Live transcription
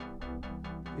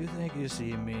You think you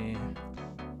see me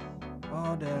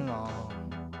all day long.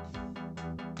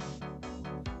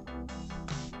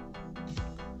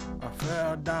 I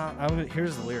fell down.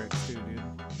 Here's the lyrics too, dude.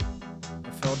 I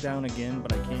fell down again,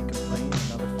 but I can't complain.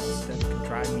 Another false step can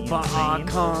drive me But I insane.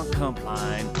 can't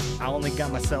complain. I only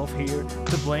got myself here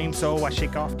to blame, so I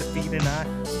shake off defeat and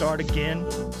I start again.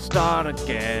 Start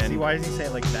again. See, why does he say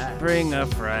it like that? Bring a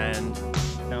friend.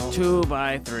 No.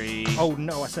 2x3. Oh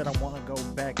no, I said I want to go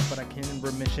back, but I can't in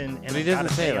remission, and But he I gotta doesn't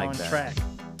say stay it like on that. track.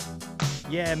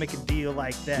 Yeah, make a deal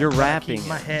like that. You're Gotta rapping Keep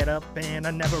my it. head up and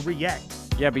I never react.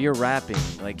 Yeah, but you're rapping.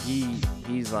 Like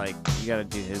he's like, you gotta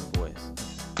do his voice.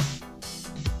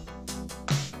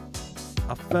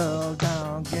 I fell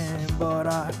down again, but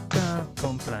I can't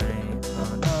complain.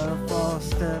 Another false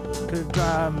step could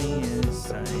drive me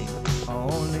insane. I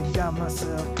only got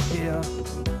myself here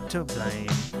to blame.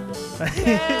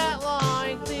 Get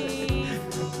like thief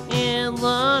in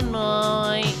the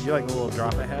night. You like a little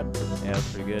drop ahead? Yeah,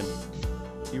 that's pretty good.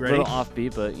 You A ready? little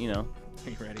offbeat, but you know. Are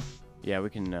you ready? Yeah,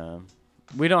 we can.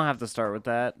 We don't have to start with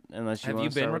that unless you Have want you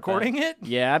to been start with recording that. it?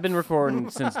 Yeah, I've been recording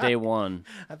since day one.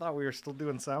 I thought we were still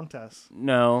doing sound tests.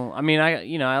 No, I mean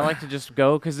I like to just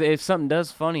go because if something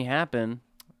does funny happen,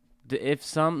 if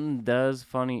something does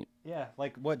funny, Yeah,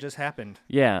 like what just happened.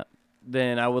 yeah,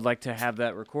 then I would like to have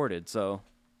that recorded. So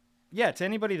Yeah, to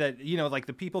anybody that, like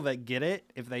the people that get it,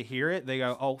 if they hear it, they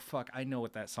go, oh, fuck, I know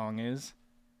what that song is.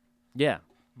 yeah,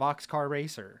 Boxcar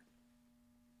Racer.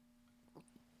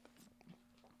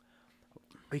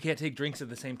 We can't take drinks at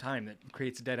the same time. That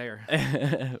creates dead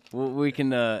air. we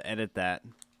can edit that.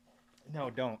 No,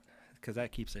 don't, because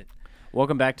that keeps it.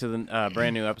 Welcome back to the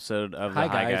brand new episode of the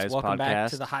Hi Guys Welcome podcast, back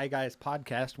to the Hi Guys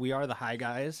podcast. We are the Hi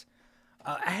Guys.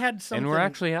 I had something. and we're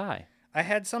actually high. I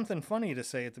had something funny to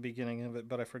say at the beginning of it,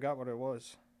 but I forgot what it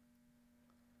was.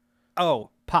 Oh,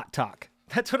 pot talk.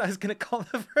 That's what I was gonna call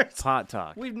the first. Pot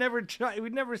talk. We've never tried.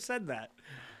 We've never said that.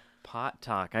 Pot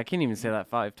talk. I can't even say that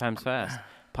 5 times fast.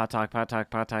 Pot talk. Pot talk.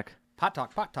 Pot talk. Pot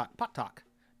talk. Pot talk. Pot talk.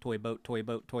 Toy boat. Toy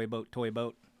boat. Toy boat. Toy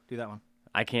boat. Do that one.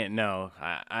 I can't know.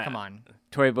 Come on.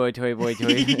 Toy boy. Toy boy.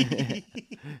 Toy.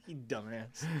 You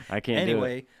dumbass. I can't do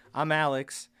Anyway, I'm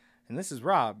Alex, and this is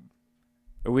Rob.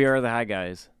 it. We are the Hi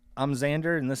Guys. I'm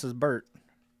Xander, and this is Bert.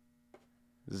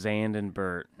 Xand and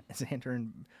Bert. Xander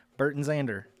and Bert and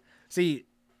Xander. See,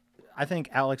 I think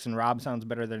Alex and Rob sounds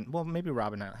better than, well, maybe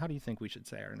Rob and Alex. How do you think we should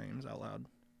say our names out loud?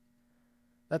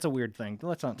 That's a weird thing.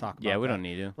 Let's not talk about Yeah, we that. don't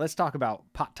need to. Let's talk about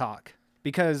pot talk,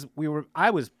 because I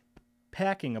was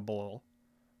packing a bowl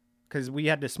because we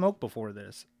had to smoke before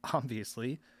this,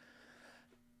 obviously.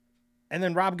 And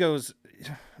then Rob goes,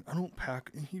 I don't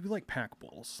pack. You like pack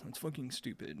bowls. That's fucking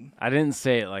stupid. I didn't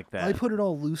say it like that. I put it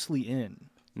all loosely in.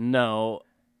 No,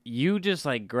 you just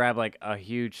like grab like a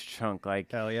huge chunk,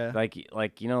 like Hell yeah.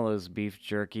 like you know those beef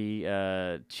jerky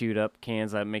chewed up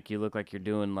cans that make you look like you're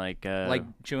doing like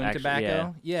Chewing actually,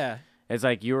 tobacco? Yeah. It's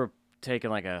like you were taking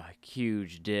like a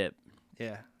huge dip.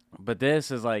 Yeah. But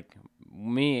this is like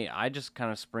me. I just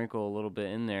kind of sprinkle a little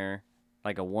bit in there,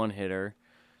 like a one hitter.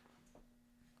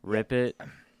 Rip it.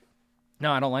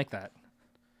 No, I don't like that.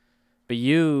 But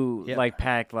you Yeah. like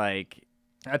pack like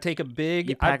I take a big.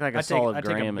 You pack like a solid I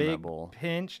take gram a in big that bowl.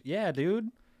 pinch. Yeah, dude.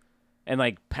 and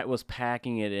like was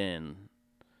packing it in.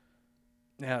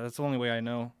 Yeah, that's the only way I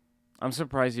know. I'm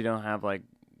surprised you don't have like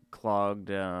clogged.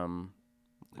 Well,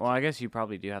 I guess you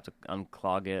probably do have to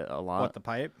unclog it a lot. What, the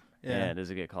pipe? Yeah. Does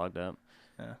it get clogged up?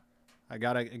 I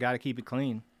gotta keep it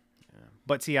clean.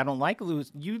 But see, I don't like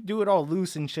loose. You do it all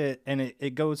loose and shit, and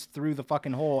it goes through the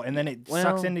fucking hole, and then it sucks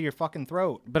Well- into your fucking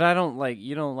throat. But I don't like.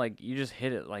 You don't like. You just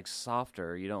hit it like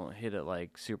softer. You don't hit it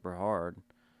like super hard.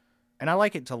 And I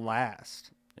like it to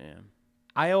last. Yeah.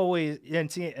 I always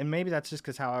and maybe that's just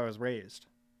because how I was raised.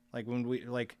 Like when we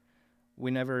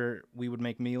would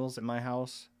make meals at my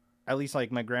house. At least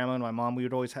like my grandma and my mom, we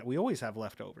always have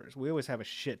leftovers. We always have a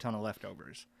shit ton of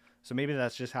leftovers. So maybe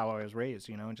that's just how I was raised,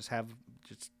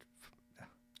 just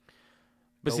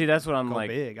But Go- see, that's what I'm go like.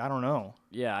 big. I don't know.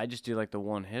 Yeah, I just do like the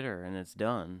one hitter and it's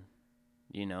done.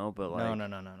 But like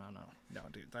No,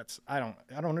 dude.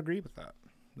 I don't agree with that.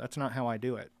 That's not how I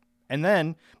do it. And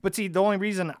then, but see, the only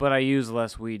reason But I use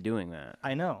less weed doing that.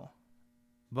 I know,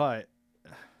 but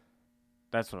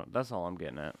That's all I'm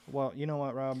getting at. well, you know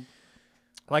what, Rob?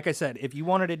 Like I said, if you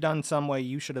wanted it done some way,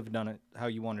 you should have done it how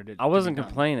you wanted it. I wasn't to be done.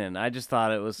 complaining. I just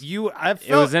thought it was. It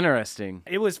It was interesting.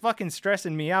 It was fucking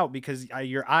stressing me out because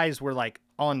your eyes were like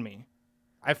on me.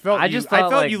 I felt I you, just I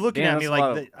thought, felt like, you looking damn, at me that's a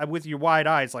lot like with your wide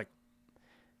eyes, like,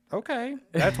 okay,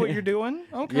 that's what you're doing.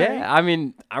 Okay, Yeah, I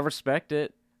mean, I respect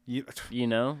it. You, But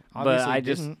Obviously I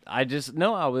didn't. just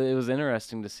no. It was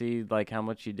interesting to see like how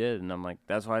much you did, and I'm like,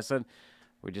 that's why I said,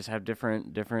 We just have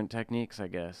different techniques, I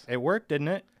guess. It worked, didn't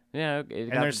it? Yeah, it got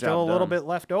And the there's job still a little done. bit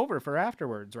left over for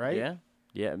afterwards, right? Yeah,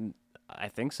 yeah, I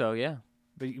think so. Yeah.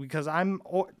 Because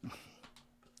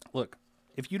look,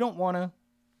 if you don't want to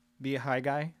be a high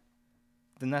guy,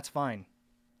 then that's fine.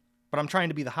 But I'm trying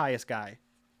to be the highest guy.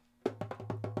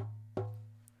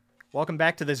 Welcome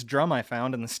back to this drum I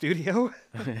found in the studio.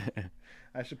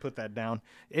 I should put that down.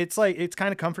 It's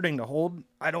kind of comforting to hold.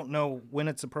 I don't know when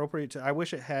it's appropriate to. I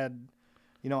wish it had,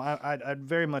 I'd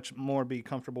very much more be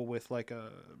comfortable with like a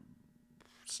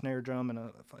snare drum and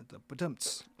a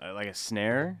Like a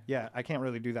snare. yeah, I can't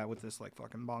really do that with this like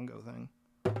fucking bongo thing.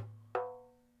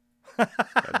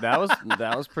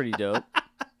 That was pretty dope.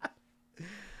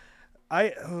 I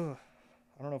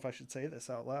don't know if I should say this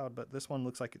out loud, but this one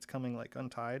looks like it's coming like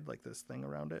untied, like this thing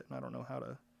around it, and I don't know how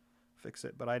to fix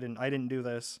it. But I didn't do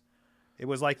this. It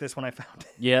was like this when I found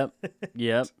it.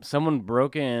 Yep. Someone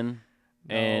broke in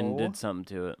and No. did something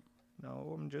to it.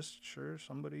 No, I'm just sure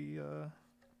somebody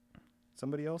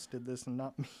else did this and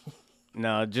not me.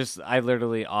 No, just I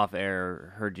literally off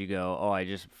air heard you go, "Oh, I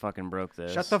just fucking broke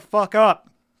this." Shut the fuck up.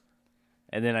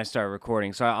 And then I started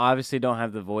recording. So I obviously don't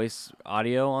have the voice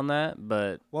audio on that,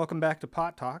 but Welcome back to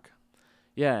Pot Talk.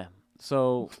 yeah.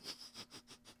 So,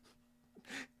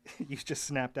 You just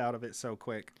snapped out of it so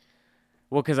quick.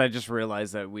 well, because I just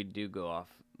realized that we do go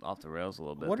off the rails a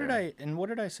little bit. What there.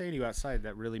 did I say to you outside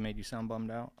that really made you sound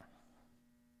bummed out?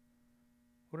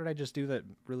 What did I just do that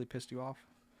really pissed you off?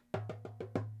 I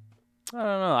don't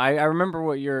know. I remember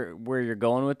where you're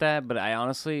going with that, but I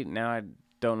honestly now I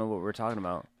don't know what we're talking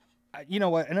about. You know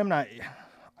what? And I'm not,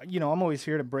 I'm always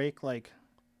here to break like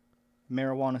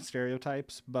marijuana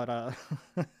stereotypes, but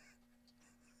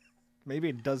maybe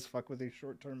it does fuck with your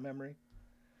short-term memory.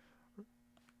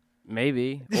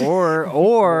 Maybe,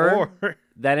 or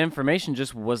that information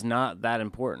just was not that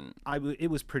important. It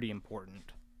was pretty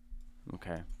important.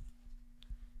 Okay.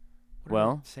 What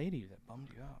Well, did I say to you that bummed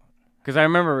you out? because I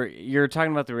remember you're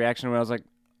talking about the reaction when I was like,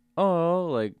 "Oh,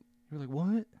 like You were like,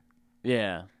 what?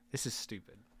 yeah." This is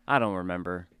stupid. I don't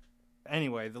remember.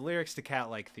 Anyway, the lyrics to Cat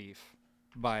Like Thief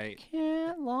by...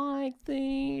 Cat like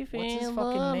thief. What's his in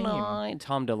fucking the name? night.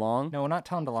 Tom DeLonge. No, not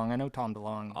Tom DeLonge. I know Tom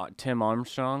DeLonge. Tim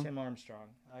Armstrong. Tim Armstrong.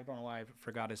 I don't know why I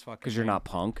forgot his fucking Because you're name. not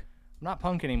punk. I'm not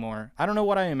punk anymore. I don't know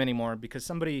what I am anymore because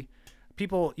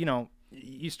people,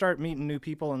 you start meeting new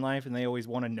people in life and they always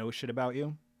want to know shit about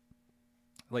you.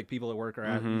 Like people at work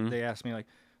they ask me like,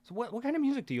 so what kind of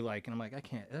music do you like? And I'm like, I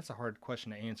can't, that's a hard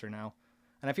question to answer now.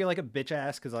 And I feel like a bitch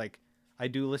ass because like I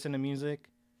do listen to music.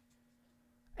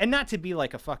 And not to be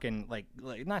like a fucking, like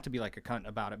not to be like a cunt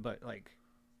about it, but like,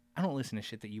 I don't listen to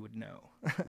shit that you would know.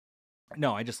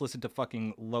 No, I just listen to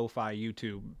fucking lo-fi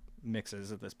YouTube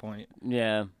mixes at this point.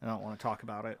 Yeah. I don't want to talk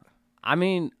about it. I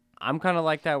mean, I'm kind of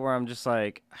like that where I'm just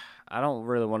like, I don't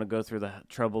really want to go through the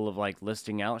trouble of like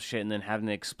listing out shit and then having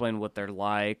to explain what they're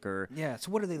like or. Yeah,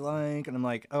 so what are they like? And I'm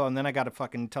like, oh, and then I got to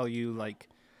fucking tell you, like,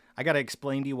 I got to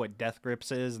explain to you what Death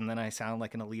Grips is, and then I sound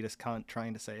like an elitist cunt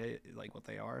trying to say, like, what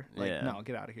they are. Like, Yeah. no,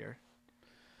 get out of here.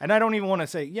 And I don't even want to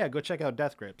say, yeah, go check out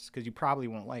Death Grips, because you probably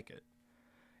won't like it.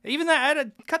 Even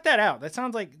that, cut that out. That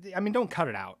sounds like, I mean, don't cut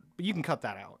it out, but you can cut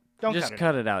that out. Don't Just cut it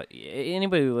cut it out.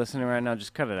 Anybody listening right now,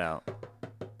 just cut it out.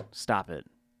 Stop it.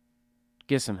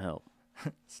 Get some help.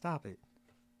 out. Stop it.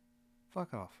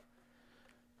 Fuck off.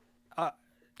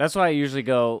 That's why I usually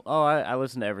go, oh, I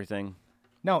listen to everything.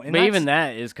 No, and But even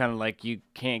that is kind of like you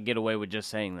can't get away with just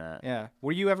saying that. Yeah.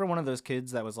 Were you ever one of those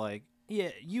kids that was like, yeah,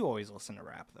 you always listen to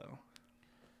rap, though?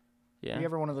 Yeah. Were you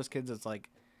ever one of those kids that's like,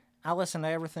 I listen to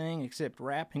everything except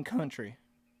rap and country?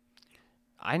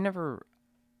 I never.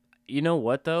 You know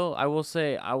what, though? I will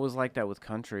say I was like that with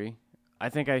country. I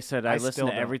think I said I listen still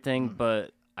to don't. everything, but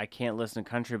I can't listen to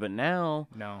country. But now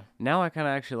No. I kind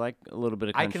of actually like a little bit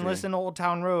of I country. can listen to Old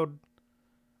Town Road.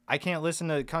 I can't listen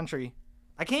to country.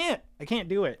 I can't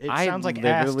do it. It sounds like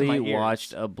ass to my literally ears.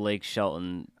 watched a Blake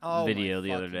Shelton Oh, video my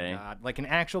the other fucking day. God. Like an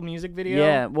actual music video?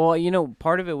 Yeah, well,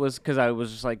 part of it was because I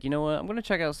was just like, you know what, I'm gonna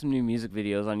check out some new music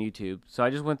videos on YouTube. So I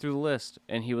just went through the list,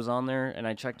 and he was on there, and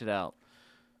I checked it out.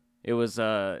 It was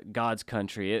God's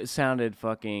Country. It sounded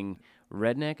fucking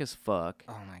redneck as fuck.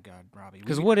 Oh my God, Robbie.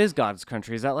 Because what is God's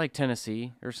Country? Is that like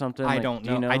Tennessee or something? I Like, don't do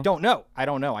know. you know. I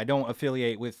don't know. I don't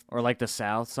affiliate with. Or like the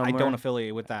South somewhere. I don't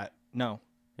affiliate with that. No.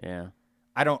 Yeah.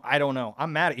 I don't know.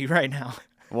 I'm mad at you right now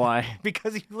Why?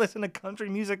 because you listen to country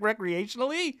music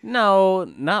recreationally No,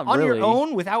 not on really. your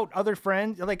own without other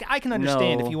friends. Like I can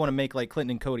understand No. if you want to make like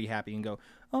Clinton and Cody happy and go,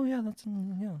 oh yeah,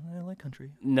 yeah, I like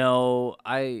country. No,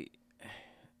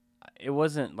 it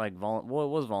wasn't like well, it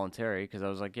was voluntary because I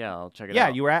was like, yeah, I'll check it Yeah,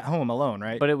 out. you were at home alone,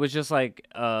 right? But it was just like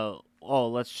oh,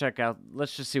 let's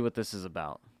just see what this is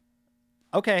about.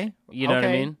 Okay. You know what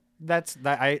I mean? That's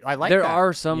that. I like there that.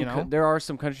 are some you know? there are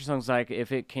some country songs like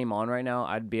if it came on right now,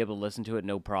 I'd be able to listen to it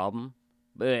no problem.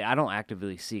 But I don't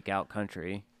actively seek out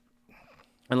country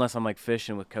unless I'm like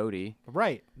fishing with Cody.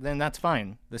 Right. Then that's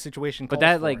fine. The situation calls But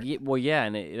that for like it. well yeah,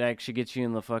 and it actually gets you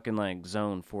in the fucking like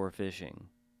zone for fishing.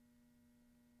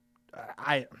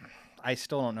 I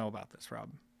still don't know about this, Rob.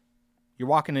 You're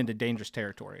walking into dangerous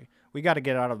territory. We got to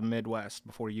get out of the Midwest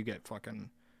before you get a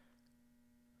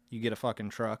fucking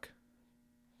truck.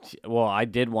 Well, I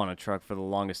did want a truck for the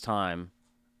longest time.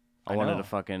 I wanted know. a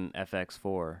fucking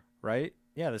FX4. Right?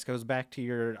 Yeah, this goes back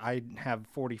to I have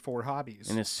 44 hobbies.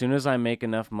 And as soon as I make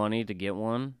enough money to get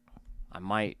one, I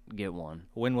might get one.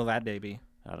 When will that day be?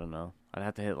 I don't know. I'd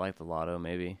have to hit like the lotto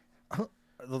maybe.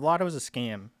 The lotto is a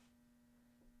scam.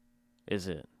 Is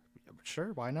it?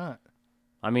 Sure, why not?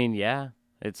 I mean, yeah.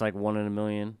 It's like 1 in a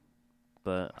million.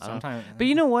 But Sometimes. But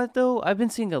you know what though? I've been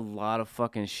seeing a lot of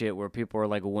fucking shit where people are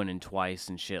like winning twice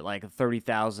and shit, like a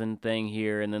 30,000 thing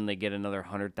here, and then they get another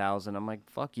 100,000. I'm like,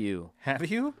 fuck you. Have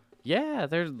you? Yeah,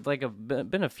 there's like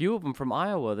been a few of them from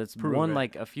Iowa that's Prove won it.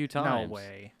 like a few times. No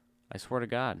way. I swear to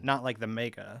God. Not like the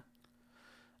mega.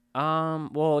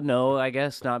 Well, no, I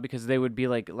guess not because they would be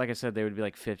like I said, they would be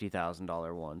like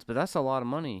 $50,000 ones, but that's a lot of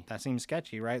money. That seems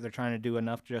sketchy, right? They're trying to do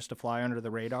enough just to fly under the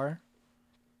radar.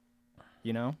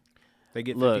 You know, they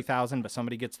get 50,000, but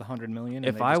somebody gets the 100 million.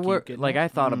 If I were like, I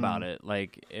thought about it.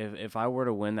 Like, if I were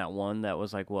to win that one, that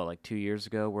was like what, like 2 years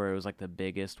ago, where it was like the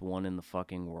biggest one in the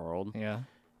fucking world. Yeah.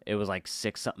 It was like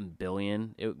 6-something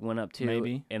billion. It went up to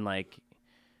Maybe. and like,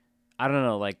 I don't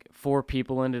know, like 4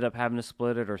 people ended up having to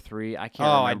split it or 3. I can't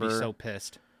remember. I'd be so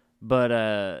pissed. But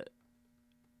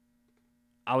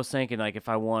I was thinking like, if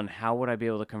I won, how would I be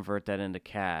able to convert that into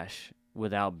cash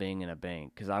without being in a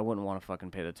bank? Because I wouldn't want to fucking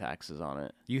pay the taxes on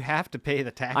it. You have to pay the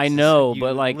taxes. I know, You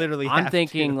but like, literally I'm have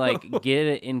thinking to. like, get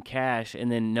it in cash,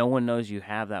 and then no one knows you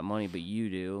have that money, but you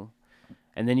do.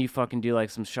 And then you fucking do like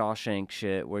some Shawshank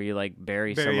shit where you like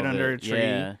bury some it of under it. a tree.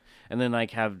 Yeah. And then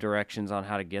like have directions on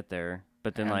how to get there.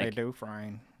 But then Andy like,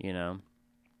 Dufresne. you know,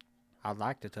 I'd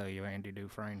like to tell you Andy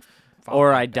Dufresne.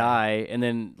 or I die and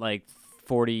then like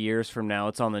 40 years from now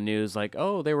it's on the news like,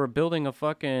 oh, they were building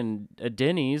a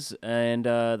Denny's and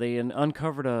they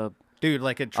uncovered a Dude,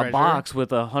 like a treasure. box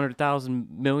with 100,000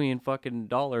 million fucking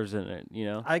dollars in it, you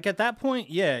know? Like at that point,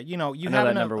 yeah, you know, you I know have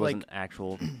that enough, number like, wasn't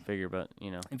actual figure, but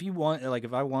you know. if you want, like,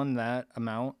 if I won that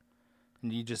amount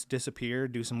and you just disappear,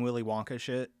 do some Willy Wonka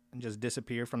shit and just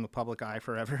disappear from the public eye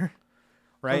forever,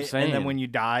 right? And then saying. when you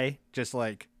die, just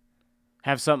like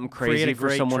Have something create crazy a for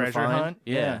great someone to treasure find. hunt.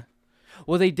 Yeah.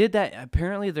 Well, they did that.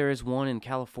 Apparently, there is one in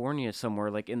California somewhere,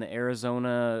 like in the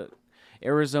Arizona,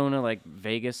 like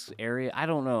Vegas area. I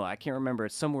don't know. I can't remember.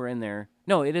 It's somewhere in there.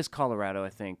 No, it is Colorado, I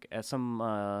think, at some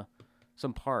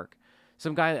park.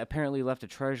 Some guy apparently left a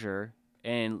treasure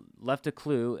and left a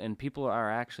clue, and people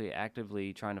are actually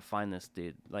actively trying to find this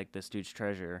dude, like this dude's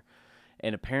treasure.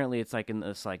 And apparently, it's like in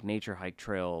this like nature hike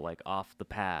trail, like off the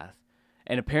path.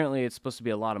 And apparently, it's supposed to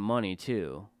be a lot of money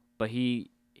too. But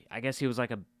I guess he was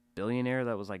like a billionaire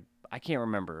that was like, I can't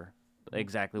remember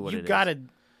exactly what it is.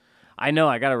 I know,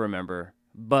 I gotta remember,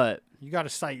 but You gotta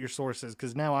cite your sources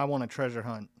because now I want a treasure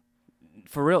hunt.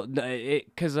 for real,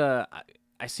 because I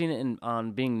seen it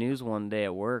on Being News one day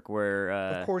at work where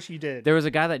Of course you did. there was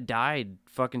a guy that died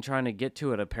fucking trying to get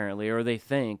to it apparently, or they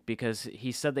think, because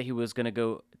he said that he was gonna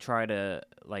go try to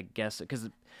like guess it, because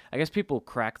I guess people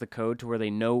crack the code to where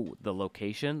they know the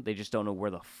location, they just don't know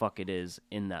where the fuck it is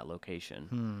in that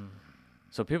location.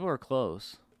 So people are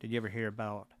close. Did you ever hear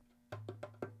about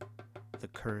the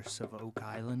curse of Oak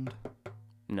Island?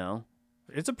 No,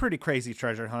 It's a pretty crazy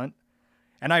treasure hunt.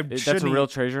 And that's a real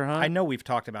treasure hunt. I know we've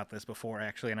talked about this before,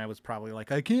 actually, and I was probably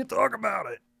like, I can't talk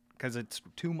about it because it's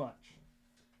too much.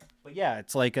 But yeah,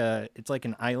 it's like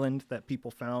an island that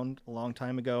people found a long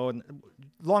time ago. And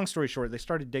long story short, they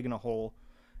started digging a hole,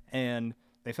 and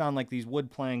they found like these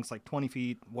wood planks, like 20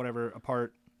 feet, whatever,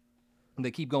 apart. And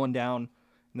they keep going down,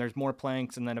 and there's more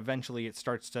planks, and then eventually it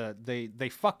starts to they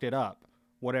fucked it up,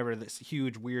 whatever this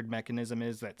huge weird mechanism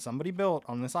is that somebody built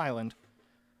on this island,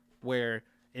 where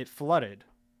it flooded.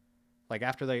 Like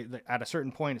after they at a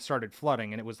certain point it started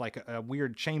flooding, and it was like a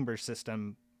weird chamber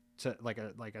system to like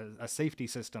a safety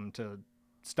system to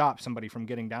stop somebody from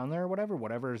getting down there or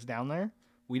whatever is down there.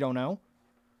 We don't know.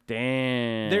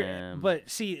 Damn. But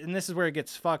see, and this is where it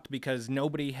gets fucked because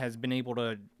nobody has been able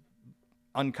to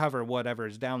uncover whatever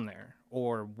is down there.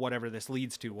 or whatever this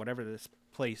leads to, whatever this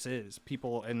place is.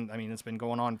 People, and I mean, it's been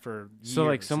going on for years. So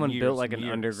like someone and built years like and an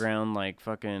years. underground like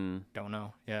fucking Don't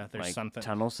know. Yeah, there's like something.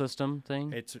 tunnel system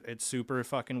thing. It's super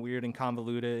fucking weird and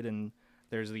convoluted, and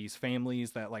there's these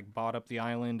families that like bought up the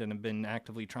island and have been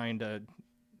actively trying to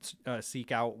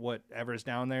seek out whatever's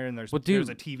down there. And there's Well, dude- there's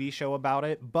a TV show about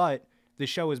it, but the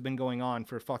show has been going on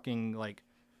for fucking like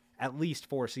at least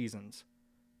 4 seasons,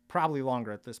 probably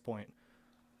longer at this point.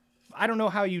 I don't know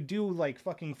how you do like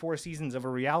fucking 4 seasons of a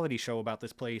reality show about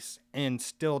this place and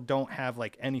still don't have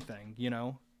like anything, you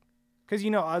know? Because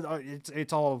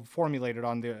it's all formulated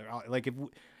on the like if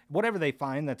whatever they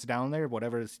find that's down there,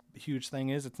 whatever this huge thing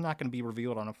is, it's not going to be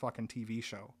revealed on a fucking TV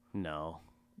show. No.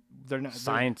 They're not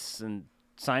Scientists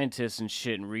and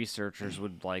shit and researchers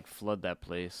would like flood that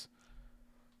place.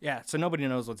 Yeah, so nobody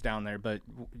knows what's down there, but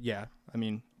yeah, I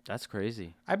mean, That's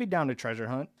crazy. I'd be down to treasure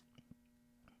hunt.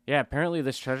 Yeah, apparently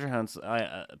this treasure hunt's.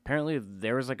 Apparently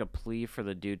there was like a plea for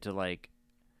the dude to like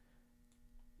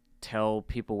tell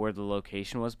people where the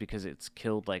location was because it's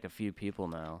killed like a few people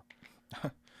now.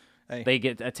 Hey. They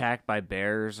get attacked by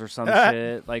bears or some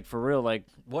shit. Like for real, like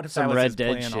What if some that was Red his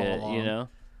Dead plan all shit, along? you know?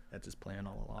 That's his plan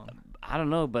all along. I don't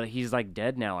know, but he's like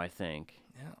dead now, I think.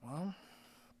 Yeah, well,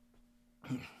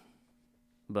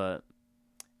 But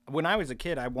when I was a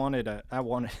kid, I wanted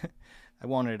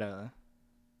a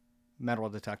metal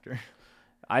detector.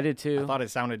 I did I too. thought it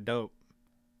sounded dope.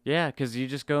 Yeah, because you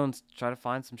just go and try to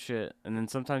find some shit, and then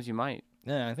sometimes you might.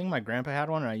 Yeah, I think my grandpa had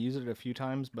one, and I used it a few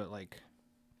times, but like,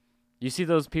 You see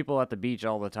those people at the beach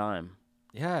all the time.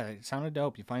 yeah, it sounded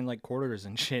dope. You find like quarters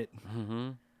and shit.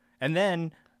 Mm-hmm. And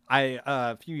then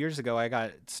a few years ago, I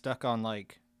got stuck on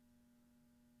like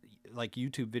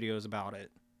YouTube videos about it.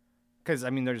 Because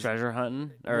I mean, there's Treasure hunting?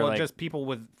 Or well, like, just people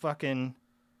with fucking.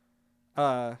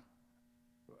 I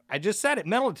just said it,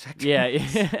 metal detector.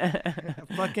 yeah.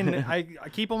 Fucking, I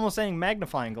keep almost saying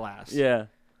magnifying glass. Yeah.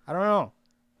 I don't know,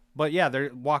 but yeah,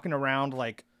 they're walking around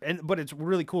like, but it's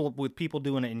really cool with people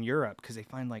doing it in Europe because they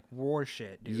find like war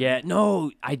shit, dude. Yeah,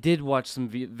 no, I did watch some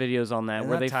videos on that Isn't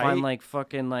where that they find tight? like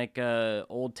fucking like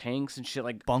old tanks and shit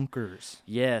like Bunkers.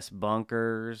 yes,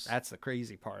 bunkers. That's the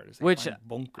crazy part. Is they Which find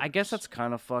bunkers. I guess that's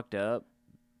kind of fucked up,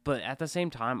 but at the same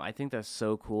time, I think that's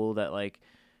so cool that like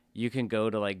you can go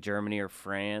to like Germany or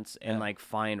France and Yeah. like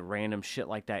find random shit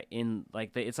like that in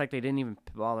like it's like they didn't even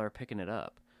bother picking it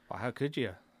up. Well, how could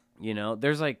you? You know,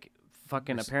 there's like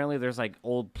fucking apparently there's like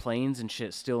old planes and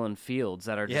shit still in fields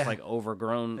that are just Yeah. like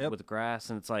overgrown Yep. with grass,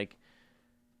 and it's like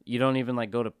you don't even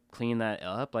like go to clean that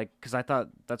up, like because I thought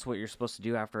that's what you're supposed to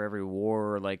do after every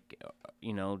war, or like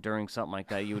during something like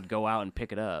that you would go out and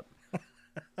pick it up.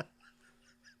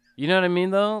 You know what I mean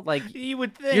though? Like You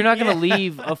would think you're not gonna yeah.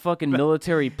 leave a fucking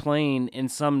military plane in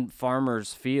some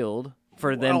farmer's field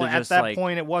for them Well, to at just that like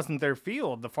point, it wasn't their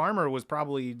field. The farmer was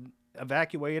probably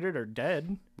evacuated or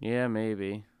dead, yeah,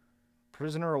 maybe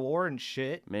prisoner of war and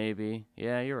shit.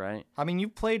 yeah, you're right. I mean,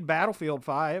 you've played Battlefield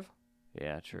 5.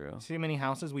 Yeah, true. See how many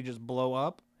houses we just blow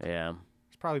up? Yeah.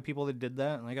 There's probably people that did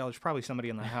that. Like, oh, there's probably somebody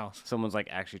in the house. Someone's like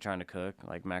actually trying to cook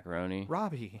like macaroni.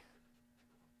 Robbie.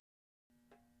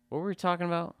 What were we talking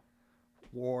about?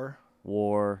 War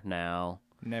War now.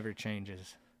 never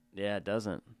changes. Yeah, it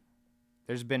doesn't.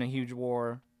 There's been a huge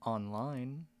war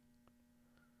online.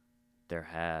 There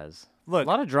has. Look, A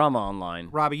lot of drama online.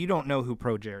 Robbie, you don't know who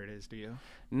Pro Jared is, do you?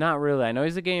 Not really. I know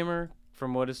he's a gamer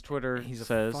from what his Twitter He's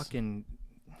says, a fucking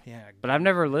yeah. but I've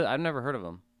never heard of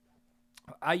him.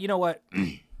 You know what?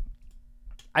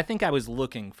 I think I was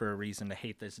looking for a reason to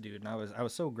hate this dude, and I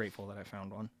was so grateful that I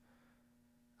found one.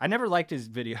 I never liked his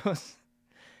videos.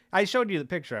 I showed you the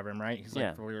picture of him, right? He's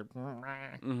like,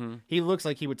 Mm-hmm. he looks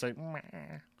like he would say.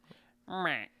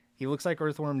 He looks like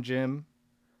Earthworm Jim.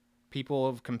 People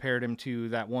have compared him to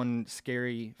that one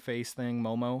scary face thing,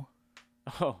 Momo.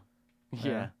 Oh,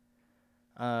 yeah.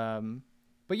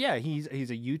 But yeah, he's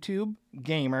a YouTube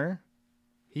gamer.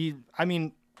 I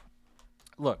mean,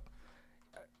 look,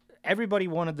 everybody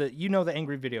wanted the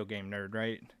Angry Video Game Nerd,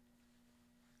 right?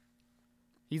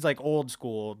 He's like old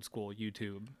school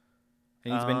YouTube,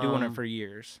 and he's been doing it for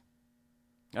years.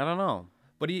 I don't know.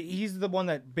 But he's the one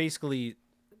that basically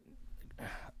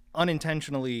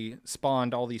unintentionally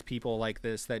spawned all these people like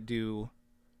this that do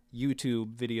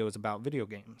YouTube videos about video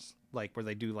games, like where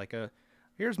they do like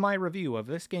here's my review of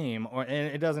this game, and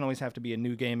it doesn't always have to be a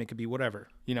new game. It could be whatever,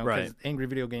 because Right. Angry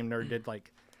Video Game Nerd did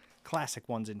like classic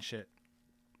ones and shit.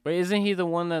 Wait, isn't he the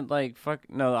one that like fuck?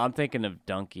 No, I'm thinking of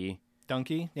Donkey.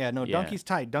 Donkey, yeah, no, Yeah. Donkey's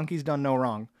tight. Donkey's done no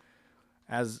wrong,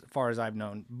 as far as I've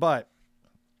known. But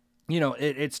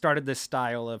it started this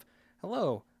style of,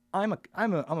 hello, I'm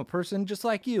a person just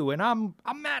like you, and I'm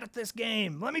mad at this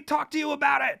game. Let me talk to you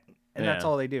about it. And that's Yeah.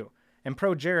 all they do. And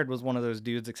Pro Jared was one of those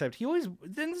dudes, except he always,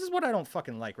 then this is what I don't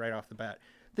fucking like right off the bat.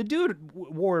 The dude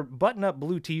wore button-up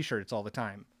blue t-shirts all the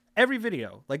time. Every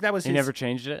video. Like, that was He his... never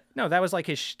changed it? No, that was like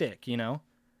his shtick, you know?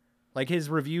 Like, his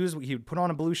reviews, he would put on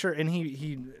a blue shirt, and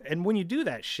and when you do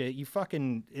that shit, you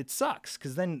fucking, it sucks,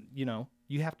 because then, you know,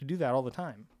 you have to do that all the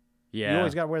time. Yeah. You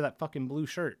always got to wear that fucking blue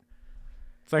shirt.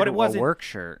 It's like but it a wasn't- work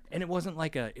shirt. And it wasn't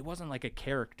like a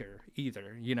character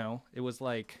either, you know? It was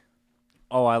like...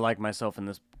 Oh, I like myself in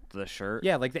the shirt.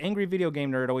 Yeah, like the angry video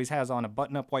game nerd always has on a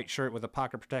button-up white shirt with a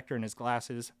pocket protector and his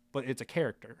glasses, but it's a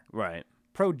character. Right.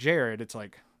 Pro Jared, it's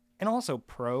like... And also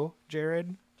Pro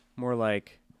Jared... More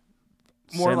like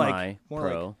More like-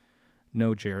 semi-pro.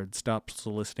 No, Jared, stop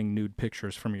soliciting nude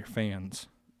pictures from your fans.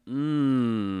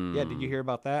 Yeah, did you hear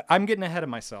about that? I'm getting ahead of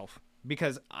myself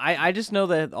because I just know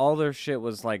that all their shit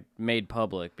was like made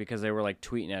public because they were like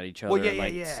tweeting at each other.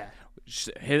 like,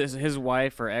 His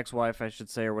wife or ex-wife, I should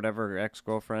say, or whatever,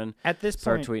 ex-girlfriend. At this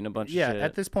started point, tweeting a bunch of yeah, shit.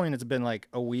 at this point it's been like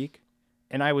a week,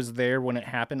 and I was there when it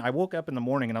happened. I woke up in the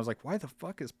morning and I was like, why the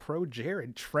fuck is Pro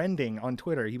Jared trending on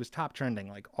Twitter? He was top trending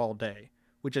like all day,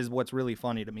 which is what's really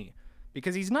funny to me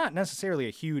because he's not necessarily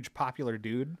a huge popular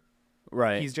dude.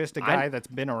 Right. He's just a guy that's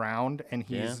been around and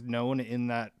he's known in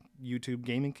that YouTube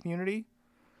gaming community.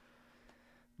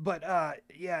 But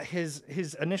yeah, his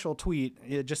initial tweet,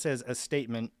 it just says a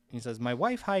statement. He says, "My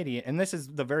wife Heidi," and this is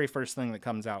the very first thing that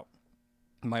comes out.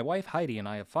 "My wife Heidi and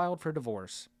I have filed for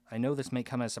divorce. I know this may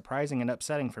come as surprising and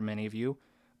upsetting for many of you,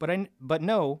 but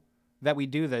know that we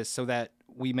do this so that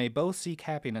we may both seek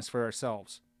happiness for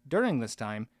ourselves. During this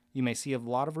time, you may see a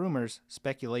lot of rumors,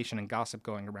 speculation, and gossip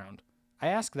going around. I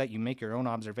ask that you make your own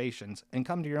observations and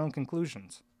come to your own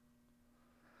conclusions."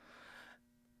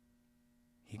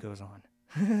 He goes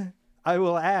on. "I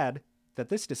will add that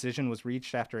this decision was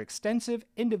reached after extensive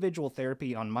individual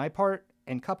therapy on my part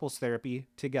and couples therapy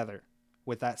together.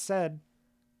 With that said,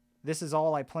 this is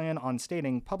all I plan on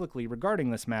stating publicly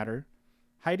regarding this matter.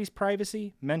 Heidi's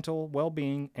privacy, mental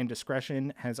well-being, and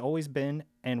discretion has always been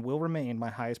and will remain my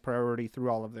highest priority through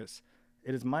all of this.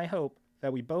 It is my hope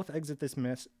that we both exit this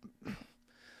mess."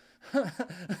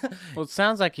 Well, it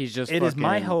sounds like he's just It is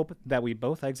my fucking- hope that we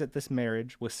both exit this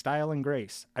marriage with style and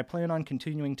grace. I plan on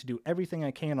continuing to do everything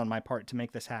I can on my part to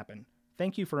make this happen.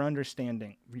 Thank you for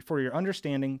your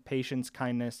understanding, patience,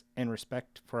 kindness, and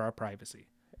respect for our privacy.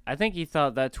 I think he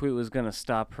thought that tweet was going to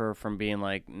stop her from being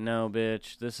like, no,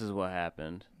 bitch, this is what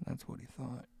happened. That's what he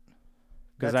thought.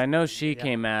 Because I know she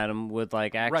came at him with,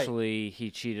 like, actually, he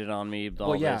cheated on me,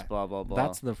 Well, yeah, this, blah, blah, blah.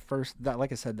 That's the first,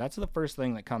 like I said, that's the first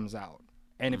thing that comes out.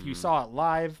 And if you saw it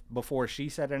live before she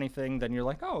said anything, then you're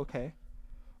like, oh, okay.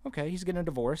 Okay, he's getting a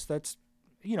divorce. That's,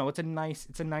 you know, it's a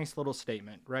nice little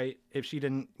statement, right? If she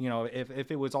didn't, you know, if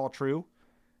it was all true,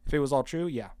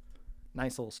 yeah.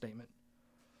 Nice little statement.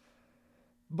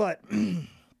 But And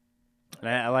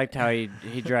I liked how he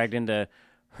dragged into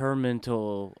her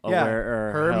mental Yeah,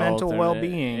 her health, mental and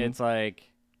well-being. It's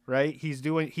like, right,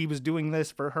 he was doing this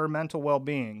for her mental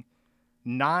well-being,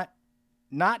 not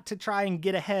to try and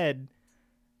get ahead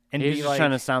and he's be just like,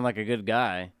 trying to sound like a good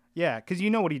guy. yeah, because you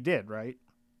know what he did, right?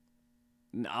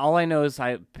 All I know is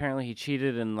apparently he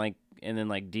cheated and then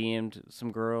DM'd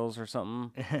some girls or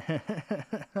something.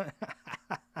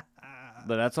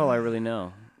 But that's all I really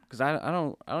know. Because I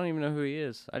don't even know who he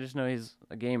is. I just know he's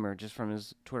a gamer just from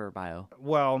his Twitter bio.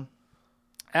 Well,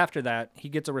 after that, he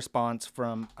gets a response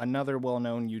from another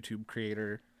well-known YouTube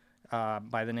creator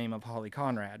by the name of Holly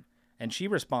Conrad. And she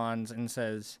responds and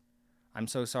says, "I'm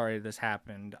so sorry this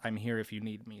happened. I'm here if you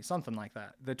need me." Something like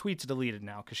that. The tweet's deleted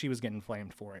now because she was getting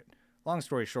flamed for it. Long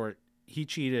story short, he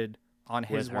cheated on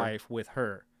his wife with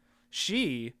her.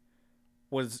 She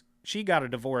got a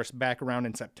divorce back around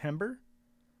in September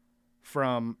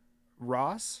from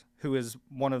Ross, who is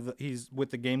he's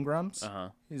with the Game Grumps. Uh-huh.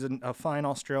 He's a fine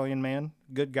Australian man,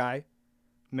 good guy,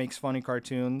 makes funny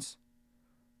cartoons.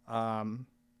 A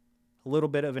little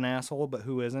bit of an asshole, but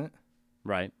who isn't?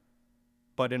 Right.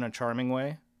 But in a charming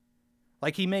way.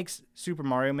 Like, he makes Super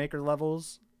Mario Maker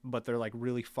levels, but they're like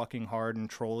really fucking hard and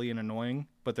trolly and annoying,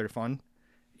 but they're fun.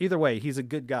 Either way, he's a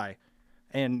good guy.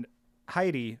 And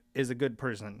Heidi is a good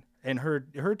person. And her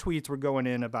tweets were going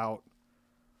in about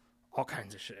all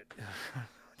kinds of shit.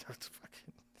 That's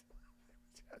fucking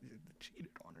cheated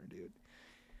on her, dude.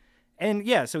 And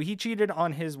yeah, so he cheated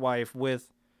on his wife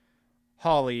with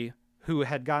Holly, who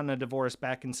had gotten a divorce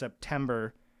back in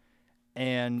September.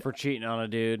 And For cheating on a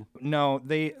dude. no,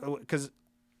 because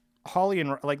Holly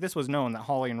and this was known that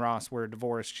Holly and Ross were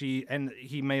divorced.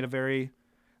 He made a very,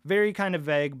 very kind of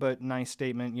vague but nice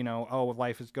statement. You know, oh,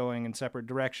 life is going in separate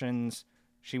directions.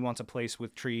 She wants a place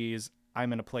with trees.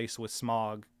 I'm in a place with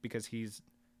smog because he's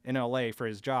in LA for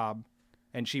his job,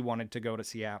 and she wanted to go to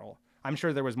Seattle. I'm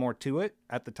sure there was more to it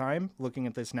at the time, looking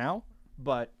at this now,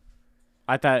 but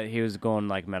I thought he was going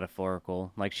like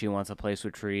metaphorical, like she wants a place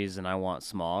with trees and I want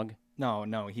smog.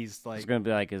 no, he's It's like, gonna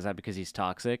be like, is that because he's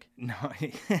toxic? no,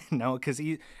 no, because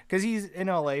he's in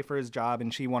LA for his job,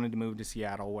 and she wanted to move to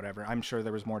Seattle, whatever. I'm sure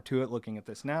there was more to it looking at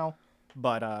this now,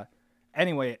 but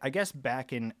anyway, I guess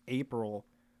back in April,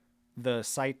 the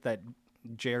site that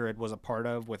Jared was a part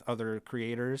of with other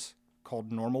creators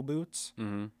called Normal Boots,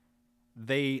 Mm-hmm.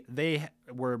 they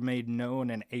were made known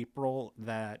in April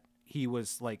that he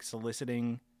was like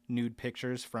soliciting nude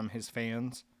pictures from his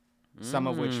fans, some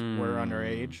of which were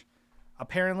underage.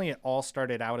 Apparently, it all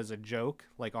started out as a joke,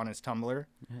 like on his Tumblr.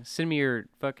 Send me your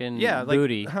fucking Yeah, like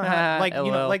booty. like you know,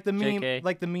 LOL, like the meme, JK.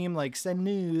 like the meme, like send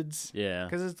nudes. Yeah.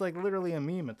 Because it's like literally a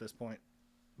meme at this point.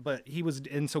 But he was,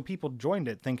 and so people joined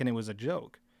it thinking it was a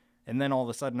joke, and then all of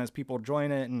a sudden, as people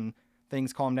join it and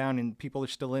things calm down and people are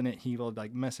still in it, he will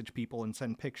like message people and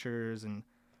send pictures and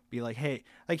be like, hey,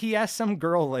 like he asked some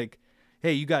girl like,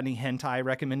 hey, you got any hentai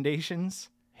recommendations?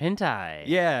 Hentai.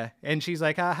 Yeah, and she's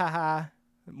like, ha ha ha.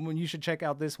 Well, you should check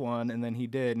out this one, and then he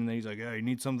did, and then he's like, "Oh, you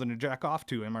need something to jack off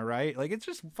to, am I right?" Like, it's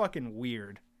just fucking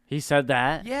weird. He said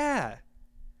that? Yeah,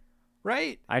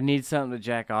 right, I need something to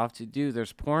jack off to. Dude,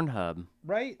 there's Pornhub.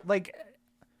 right. Like,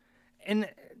 and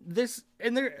this,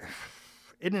 and there,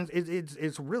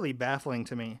 it's really baffling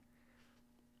to me.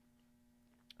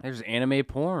 There's anime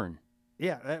porn.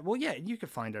 Yeah, well, yeah, you could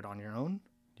find it on your own.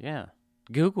 Yeah.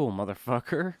 Google,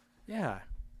 motherfucker. Yeah,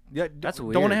 yeah. That's Don't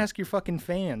weird. ask your fucking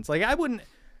fans. Like, I wouldn't.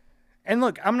 And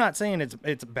look, I'm not saying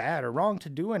it's bad or wrong to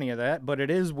do any of that, but it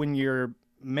is when you're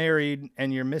married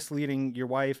and you're misleading your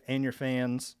wife and your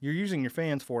fans. You're using your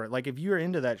fans for it. Like, if you're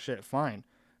into that shit, fine.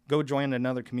 Go join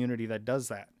another community that does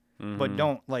that. But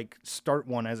don't, like, start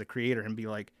one as a creator and be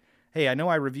like, hey, I know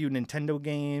I reviewed Nintendo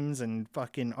games and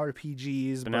fucking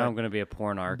RPGs, But now I'm going to be a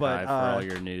porn archive for all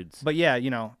your nudes. but yeah,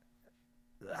 you know,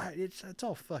 it's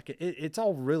all fucking, it's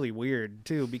all really weird,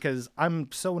 too, because I'm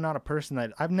so not a person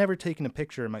that, I've never taken a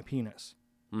picture of my penis.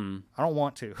 I don't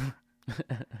want to.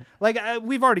 Like,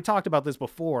 we've already talked about this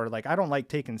before. Like, I don't like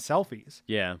taking selfies.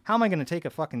 Yeah. How am I going to take a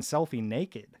fucking selfie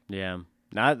naked? Yeah.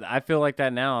 Now, I feel like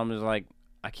that now. I'm just like,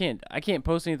 I can't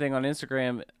post anything on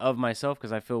Instagram of myself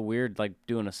because I feel weird like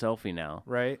doing a selfie now.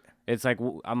 Right? It's like,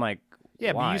 I'm like,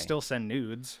 Yeah, why? but you still send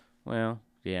nudes. Well,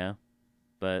 yeah.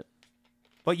 But,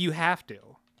 But you have to.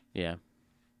 yeah.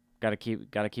 Gotta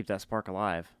keep that spark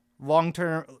alive. Long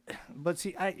term. But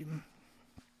see,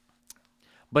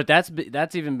 But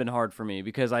that's even been hard for me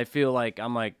because I feel like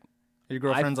I'm like, your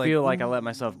girlfriend's I feel like I let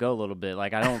myself go a little bit.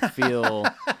 Like I don't feel,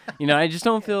 I just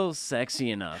don't feel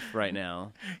sexy enough right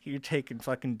now. you're taking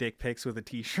fucking dick pics with a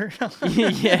t-shirt on.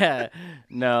 Yeah,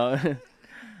 no,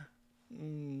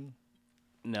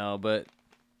 no, but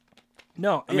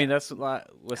No, I mean that's a lot.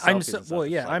 With I'm selfies so and stuff, well,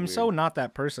 it's, yeah. like, I'm weird. so not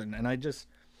that person, and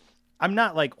I'm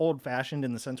not like old fashioned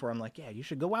in the sense where I'm like, yeah, you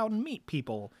should go out and meet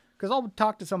people because I'll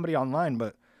talk to somebody online,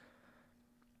 but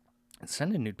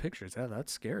sending nude pictures, yeah,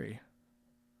 that's scary.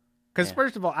 Because Yeah.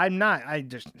 first of all,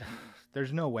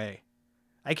 there's no way,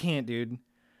 I can't, dude.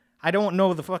 I don't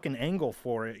know the fucking angle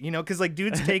for it, because like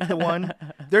dudes take the one.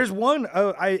 There's one.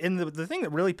 And the thing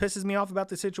that really pisses me off about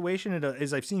the situation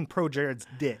is I've seen Pro Jared's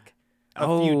dick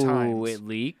a few times. Oh, it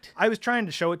leaked. I was trying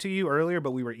to show it to you earlier, but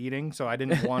we were eating, so I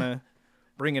didn't want to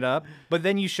bring it up. But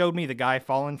then you showed me the guy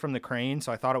falling from the crane,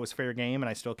 so I thought it was fair game, and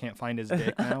I still can't find his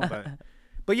dick now.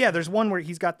 But yeah, there's one where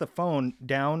he's got the phone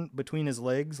down between his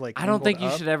legs, like I don't think you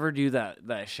angled up. should ever do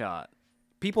that shot.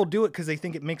 People do it because they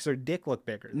think it makes their dick look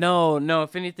bigger. No.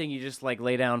 If anything, you just like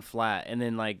lay down flat and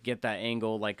then like get that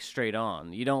angle like straight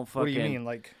on. You don't fucking. What do you mean,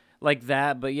 Like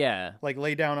that, but yeah. like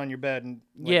lay down on your bed and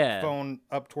Yeah. phone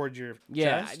up towards your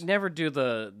Yeah, chest? I never do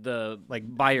the Like,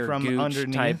 by your from gooch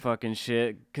underneath? type fucking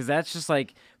shit, because that's just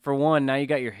like, for one, now you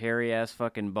got your hairy ass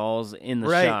fucking balls in the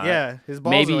Right, shot. yeah. His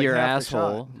balls maybe are, like, your half the shot.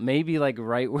 asshole, maybe like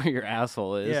right where your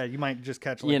asshole is. Yeah, you might just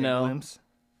catch like You a know. glimpse.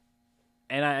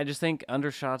 And I just think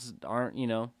undershots aren't,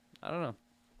 I don't know.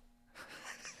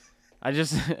 I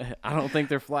don't think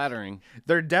they're flattering.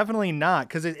 They're definitely not,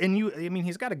 because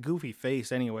he's got a goofy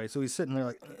face anyway, so he's sitting there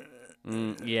like,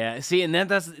 Yeah, see, and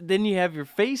then you have your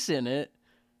face in it,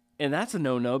 and that's a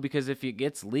no-no, because if it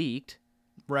gets leaked,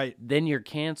 right. then you're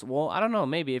canceled. Well, I don't know.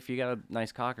 Maybe if you got a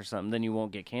nice cock or something, then you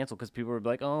won't get canceled because people will be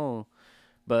like, "Oh,"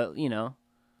 but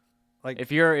Like,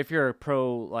 if you're a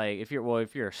pro, like if you're a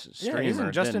yeah, streamer,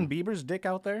 isn't Justin then, Bieber's dick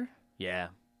out there? yeah,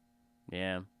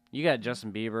 you got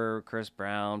Justin Bieber, Chris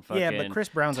Brown, fucking Yeah, but Chris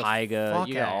Brown's a Tyga, fuck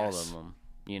you got all ass. of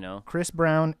them, Chris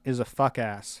Brown is a fuck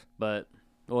ass. But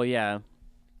well, yeah,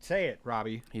 Say it,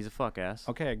 Robbie. He's a fuck ass.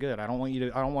 Okay, good. I don't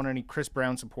want any Chris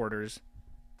Brown supporters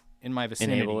in my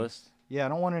vicinity. Enablist. Yeah, I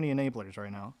don't want any enablers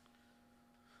right now.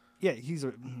 Yeah, he's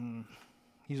a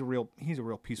real piece of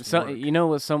work. You know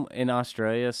what? In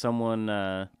Australia, someone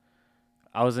I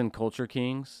was in Culture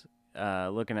Kings,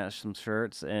 looking at some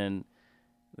shirts, and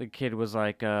the kid was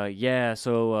like, "Yeah,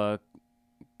 so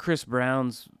Chris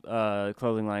Brown's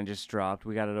clothing line just dropped.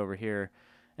 We got it over here."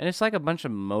 And it's like a bunch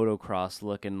of motocross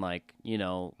looking, like,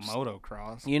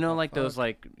 Motocross. Like those,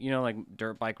 like, like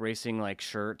dirt bike racing, like,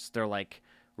 shirts. They're like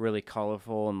really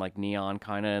colorful and like neon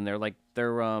kind of, and they're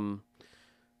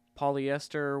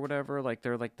polyester or whatever. Like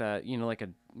they're like that,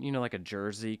 like a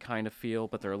jersey kind of feel,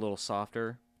 but they're a little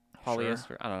softer. Polyester.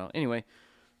 Sure. I don't know. Anyway,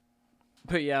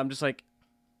 but yeah, I'm just like,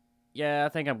 yeah, I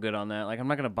think I'm good on that. Like, I'm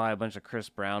not gonna buy a bunch of Chris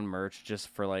Brown merch just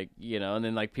for like, and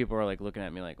then like people are like looking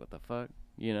at me like, what the fuck,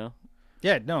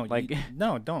 Yeah, no, like,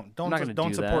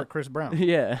 don't support Chris Brown.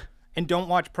 Yeah, and don't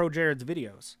watch Pro Jared's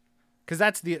videos, because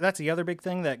that's the other big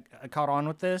thing that caught on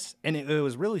with this, and it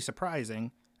was really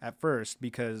surprising at first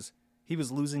because he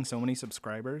was losing so many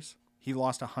subscribers. He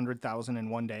lost 100,000 in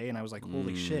one day, and I was like,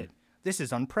 holy shit, this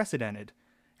is unprecedented.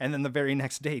 And then the very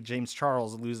next day, James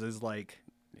Charles loses like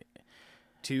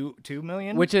 2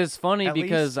 million, which is funny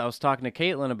because least. I was talking to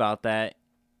Caitlin about that.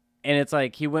 And it's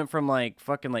like he went from like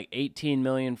fucking like 18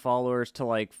 million followers to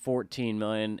like 14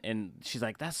 million. And she's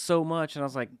like, that's so much. And I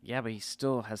was like, yeah, but he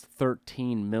still has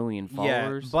 13 million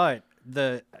followers. Yeah, but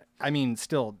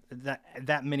still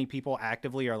that many people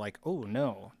actively are like, oh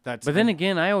no, that's. But then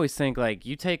again, I always think like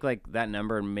you take like that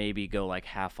number and maybe go like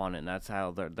half on it, and that's how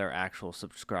their actual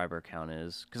subscriber count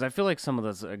is. Because I feel like some of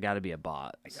those got to be a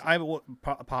bot. I will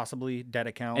possibly dead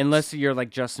accounts. Unless you're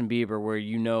like Justin Bieber, where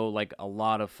like a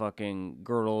lot of fucking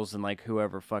girls and like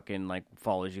whoever fucking like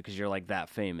follows you because you're like that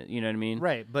famous. You know what I mean?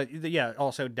 Right, but yeah,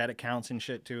 also dead accounts and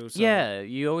shit too. So yeah,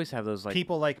 you always have those like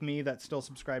people like me that still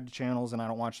subscribe to channels and I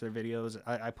don't watch their videos.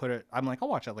 I put it. I'm like, I'll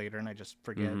watch it later, and I just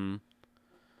forget. Mm-hmm.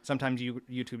 Sometimes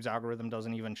YouTube's algorithm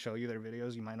doesn't even show you their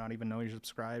videos. You might not even know you're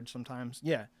subscribed sometimes.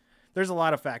 Yeah, there's a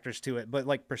lot of factors to it, but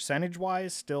like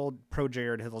percentage-wise, still Pro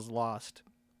Jared has lost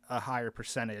a higher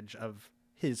percentage of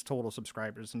his total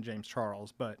subscribers than James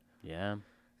Charles. But yeah,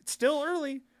 it's still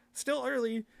early,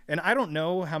 and I don't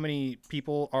know how many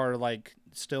people are like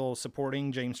still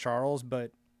supporting James Charles,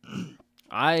 but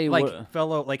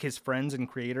fellow like his friends and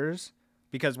creators.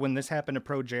 Because when this happened to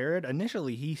Pro Jared,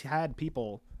 initially he had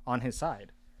people on his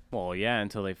side. Well, yeah,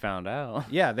 until they found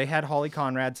out. Yeah, they had Holly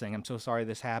Conrad saying, I'm so sorry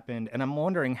this happened. And I'm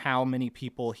wondering how many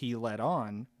people he led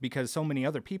on, because so many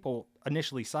other people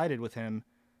initially sided with him.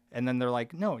 And then they're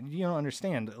like, no, you don't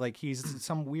understand. Like, he's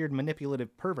some weird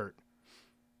manipulative pervert.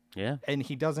 Yeah. And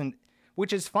he doesn't,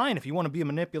 which is fine. If you want to be a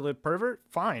manipulative pervert,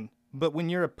 fine. But when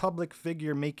you're a public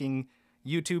figure making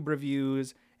YouTube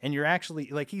reviews, and you're actually,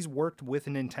 like, he's worked with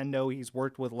Nintendo, he's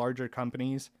worked with larger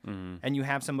companies, and you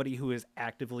have somebody who is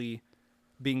actively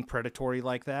being predatory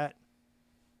like that.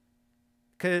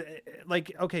 Cause,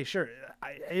 like, okay, sure,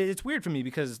 it's weird for me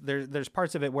because there's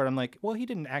parts of it where I'm like, well, he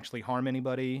didn't actually harm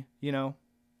anybody,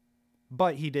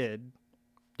 but he did.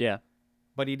 Yeah.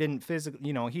 But he didn't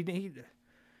physically,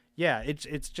 yeah,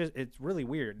 it's really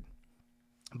weird.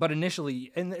 But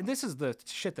initially, and this is the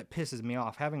shit that pisses me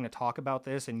off, having to talk about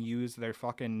this and use their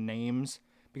fucking names.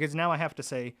 Because now I have to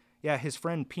say, yeah, his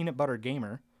friend Peanut Butter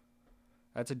Gamer,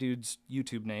 that's a dude's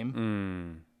YouTube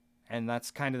name. And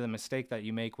that's kind of the mistake that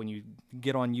you make when you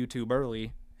get on YouTube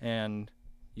early and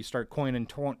you start coining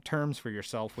terms for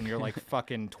yourself when you're like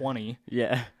fucking 20.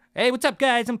 Yeah. Hey, what's up,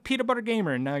 guys? I'm Peanut Butter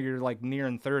Gamer. And now you're like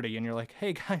nearing 30 and you're like,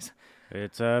 hey, guys.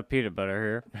 It's peanut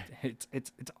butter here.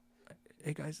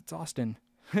 Hey, guys, it's Austin.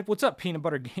 What's up, Peanut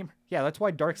Butter Gamer? Yeah, that's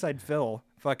why Darkside Phil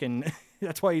fucking...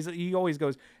 that's why he always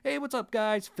goes, hey, what's up,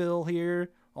 guys? Phil here,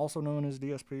 also known as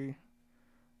DSP.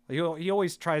 He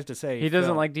always tries to say... He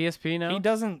doesn't like DSP now? He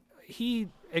doesn't... He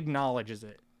acknowledges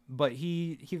it, but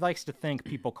he likes to think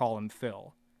people call him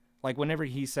Phil. Like, whenever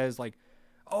he says, like,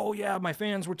 oh, yeah, my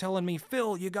fans were telling me,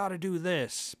 Phil, you gotta do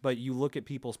this. But you look at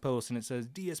people's posts and it says,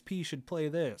 DSP should play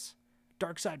this.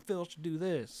 Darkside Phil should do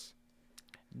this.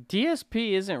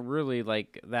 DSP isn't really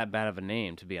like that bad of a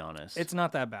name, to be honest. It's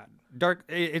not that bad.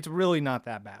 It's really not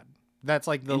that bad. That's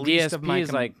like the least DSP of my...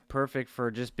 is like perfect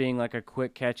for just being like a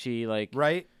quick, catchy, like...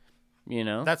 Right?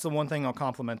 That's the one thing I'll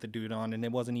compliment the dude on, and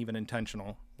it wasn't even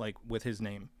intentional, like with his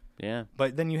name. Yeah.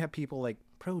 But then you have people like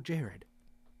Pro Jared,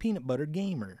 Peanut Butter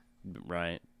Gamer.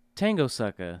 Right. Tango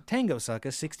Sucker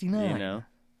 69.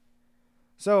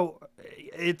 So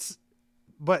it's...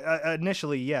 But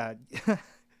initially, yeah...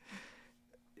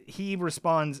 He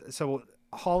responds, so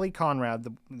Holly Conrad,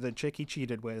 the chick he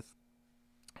cheated with,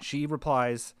 she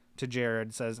replies to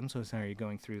Jared, says, "I'm so sorry you're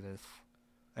going through this.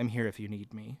 I'm here if you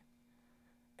need me."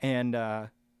 And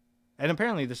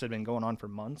apparently this had been going on for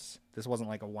months. This wasn't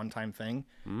like a one-time thing.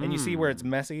 And you see where it's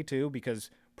messy too, because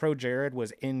Pro Jared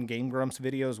was in Game Grumps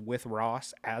videos with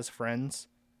Ross as friends.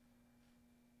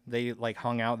 They like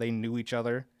hung out. They knew each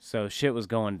other. So shit was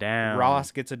going down.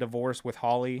 Ross gets a divorce with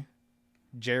Holly.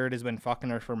 Jared has been fucking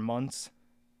her for months.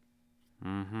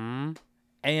 Mm-hmm.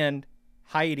 And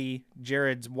Heidi,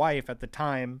 Jared's wife at the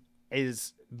time,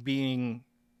 is being...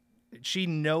 She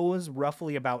knows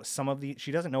roughly about some of the...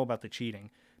 She doesn't know about the cheating,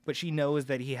 but she knows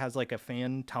that he has like a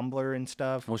fan Tumblr and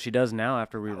stuff. Well, she does now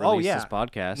after we release this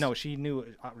podcast. No, she knew.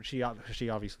 She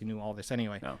obviously knew all this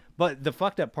anyway. No. But the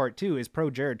fucked up part too is Pro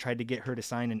Jared tried to get her to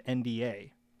sign an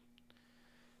NDA,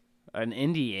 An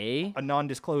NDA? a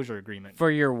non-disclosure agreement. For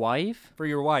your wife? For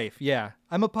your wife, yeah.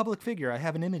 I'm a public figure. I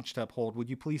have an image to uphold. Would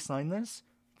you please sign this?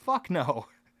 Fuck no.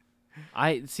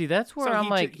 I see. That's where So I'm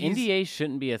like, he's- NDA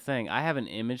shouldn't be a thing. I have an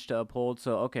image to uphold,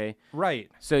 so okay. Right.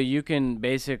 So you can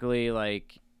basically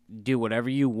like do whatever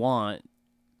you want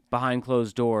behind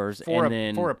closed doors, For and a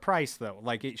then for a price though.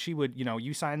 Like she would,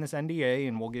 you sign this NDA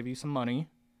and we'll give you some money.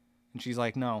 And she's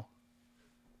like, no.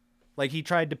 Like he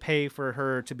tried to pay for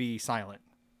her to be silent.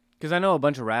 because I know a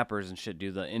bunch of rappers and shit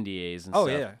do the NDAs and Oh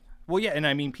stuff. yeah. Well, yeah, and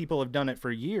I mean, people have done it for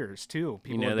years too.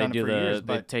 People have they done do it for years, they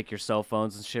but take your cell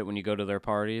phones and shit when you go to their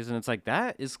parties, and it's like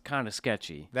that is kind of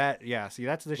sketchy. see,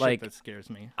 that's the Like- shit that scares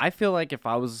me. I feel like if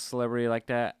I was a celebrity like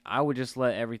that, I would just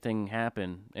let everything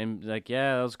happen and like,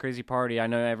 yeah, that was a crazy party. I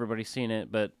know everybody's seen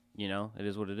it, but it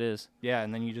is what it is. Yeah,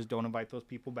 and then you just don't invite those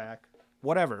people back.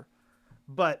 Whatever.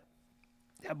 But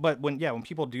when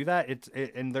people do that,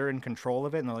 and they're in control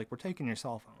of it, and they're like, "We're taking your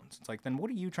cell phones." It's like, then what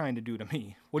are you trying to do to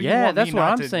me? What do you Yeah, want that's me what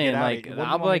not I'm to saying. get out Like, of? What do you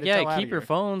I'll be want me like, to yeah, tell out keep of your here?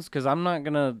 phones because I'm not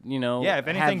gonna, Yeah, if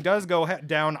anything does go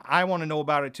down, I want to know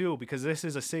about it too because this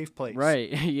is a safe place. right,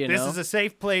 This is a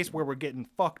safe place where we're getting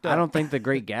fucked up. I don't think the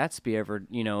Great Gatsby ever,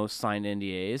 signed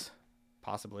NDAs.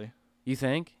 Possibly. You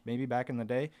think? Maybe back in the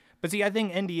day. But see, I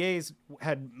think NDAs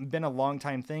had been a long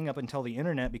time thing up until the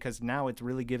internet because now it's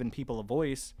really given people a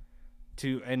voice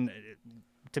to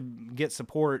get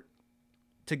support,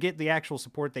 to get the actual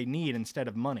support they need instead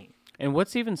of money. And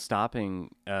what's even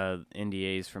stopping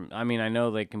NDAs from? I mean, I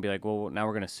know they can be like, well, now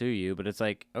we're gonna sue you, but it's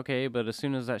like, okay, but as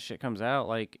soon as that shit comes out,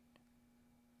 like,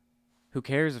 who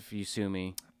cares if you sue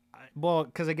me? Well,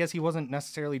 because I guess he wasn't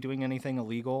necessarily doing anything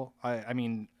illegal. I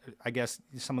mean, I guess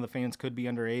some of the fans could be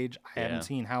underage. I Yeah. haven't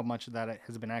seen how much of that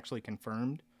has been actually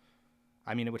confirmed.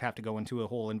 I mean, it would have to go into a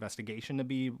whole investigation to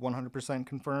be 100%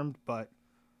 confirmed, but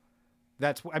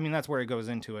that's where it goes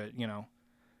into it,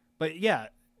 But yeah,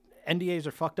 NDAs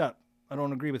are fucked up. I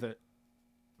don't agree with it.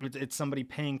 It's somebody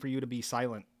paying for you to be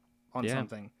silent on Yeah.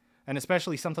 something. And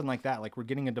especially something like that, like we're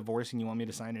getting a divorce and you want me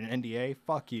to sign an NDA?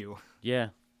 Fuck you. Yeah.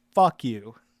 Fuck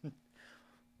you.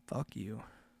 Fuck you.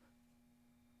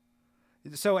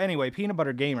 So anyway, Peanut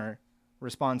Butter Gamer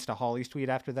responds to Holly's tweet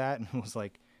after that and was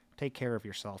like, take care of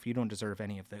yourself. You don't deserve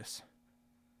any of this.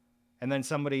 And then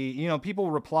somebody, people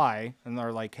reply and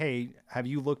they're like, hey, have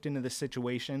you looked into this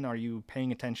situation? Are you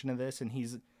paying attention to this?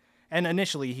 And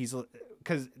initially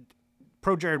because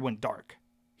Pro Jared went dark.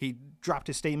 He dropped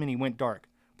his statement. He went dark,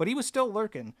 but he was still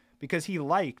lurking because he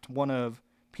liked one of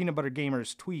Peanut Butter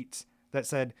Gamer's tweets that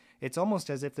said, it's almost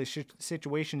as if the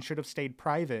situation should have stayed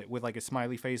private, with like a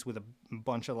smiley face with a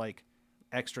bunch of like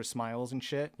extra smiles and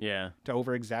shit Yeah. to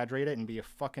over exaggerate it and be a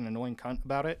fucking annoying cunt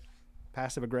about it.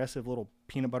 Passive aggressive little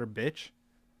peanut butter bitch.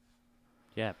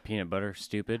 Yeah. Peanut butter,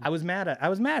 stupid. I was mad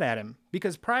at him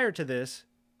because prior to this,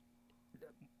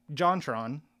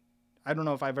 JonTron, I don't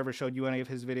know if I've ever showed you any of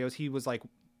his videos. He was like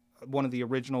one of the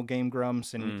original Game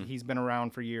Grumps, and he's been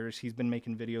around for years. He's been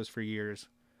making videos for years.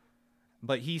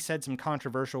 But he said some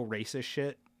controversial racist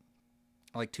shit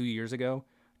like 2 years ago.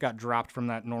 Got dropped from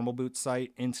that Normal Boots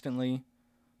site instantly.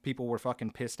 People were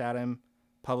fucking pissed at him.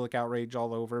 Public outrage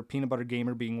all over. Peanut Butter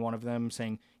Gamer being one of them,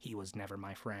 saying he was never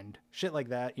my friend. Shit like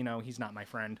that, he's not my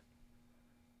friend.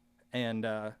 And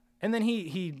then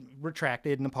he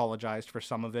retracted and apologized for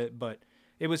some of it, but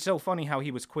it was so funny how he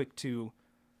was quick to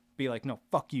be like, no,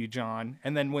 fuck you, John.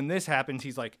 And then when this happens,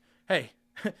 he's like, hey,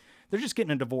 they're just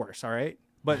getting a divorce, all right?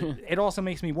 But it also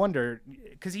makes me wonder,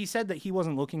 because he said that he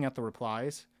wasn't looking at the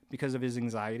replies because of his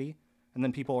anxiety, and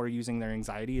then people are using their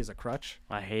anxiety as a crutch.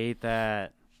 I hate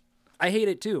that. I hate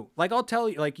it too. Like, I'll tell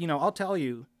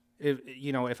you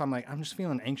if I'm like, I'm just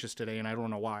feeling anxious today and I don't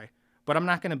know why, but I'm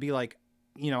not going to be like,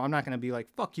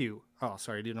 fuck you. Oh,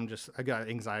 sorry, dude. I got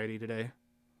anxiety today.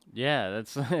 Yeah,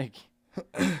 that's like,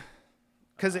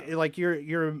 Cause like your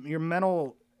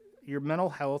mental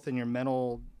health and your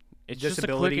mental It's just a quick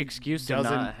disability excuse to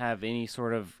doesn't not have any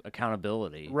sort of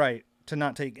accountability. right, to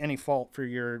not take any fault for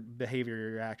your behavior or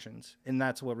your actions, and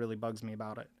that's what really bugs me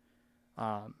about it.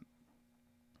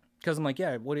 Because I'm like,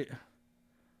 yeah,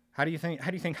 how do you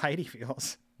think Heidi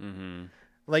feels? Mm-hmm.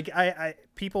 Like I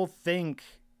people think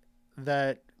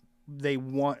that they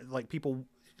want, like, people,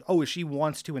 oh, she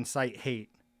wants to incite hate.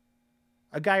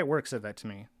 A guy at work said that to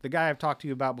me. The guy I've talked to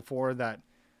you about before that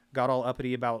got all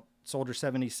uppity about Soldier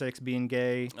 76 being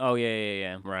gay. Oh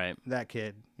yeah, right. That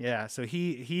kid. Yeah, so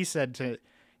he said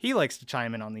he likes to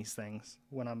chime in on these things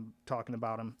when I'm talking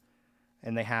about him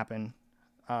and they happen.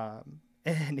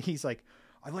 And he's like,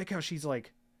 I like how she's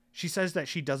like, she says that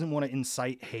she doesn't want to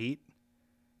incite hate,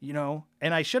 you know?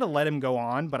 And I should have let him go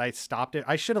on, but I stopped it.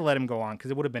 I should have let him go on because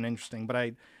it would have been interesting, but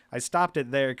I stopped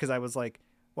it there because I was like,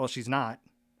 well, she's not.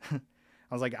 I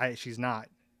was like, she's not.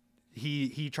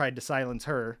 He tried to silence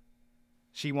her.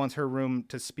 She wants her room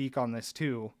to speak on this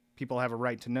too. People have a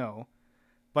right to know.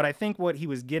 But I think what he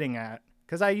was getting at,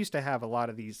 because I used to have a lot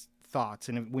of these thoughts,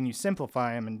 and when you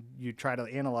simplify them and you try to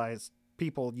analyze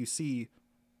people, you see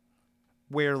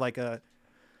where like a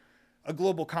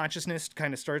global consciousness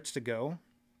kind of starts to go.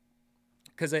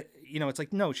 Because, it's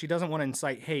like, no, she doesn't want to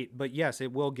incite hate, but yes,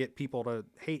 it will get people to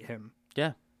hate him.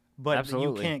 Yeah. But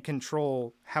Absolutely. you can't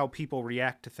control how people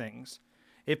react to things.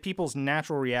 If people's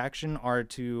natural reaction are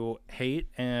to hate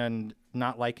and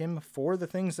not like him for the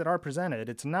things that are presented,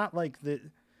 it's not like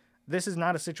this is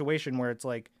not a situation where it's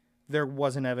like there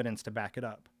wasn't evidence to back it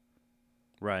up.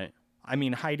 Right. I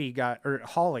mean, Holly got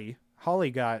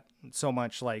so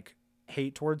much like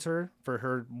hate towards her for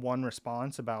her one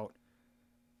response about,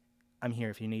 I'm here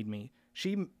if you need me.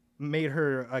 She made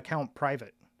her account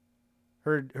private.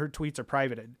 Her tweets are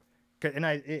privated. And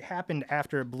it happened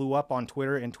after it blew up on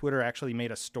Twitter, and Twitter actually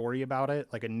made a story about it,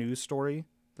 like a news story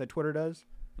that Twitter does.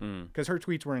 Because her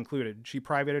tweets were included. She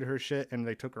privated her shit, and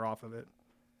they took her off of it.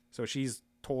 So she's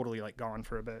totally like gone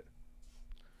for a bit.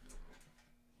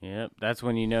 Yep. That's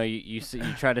when you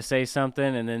try to say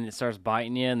something, and then it starts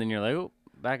biting you, and then you're like, oh,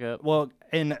 back up. Well,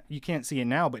 and you can't see it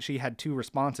now, but she had 2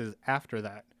 responses after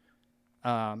that.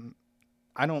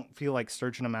 I don't feel like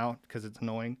searching them out because it's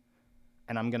annoying.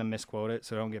 And I'm going to misquote it,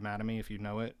 so don't get mad at me if you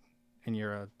know it and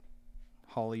you're a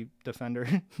Holly defender.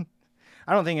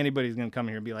 I don't think anybody's going to come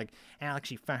here and be like,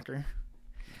 Alex, you fucker.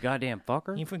 Goddamn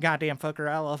fucker. You goddamn fucker.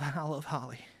 I love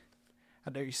Holly.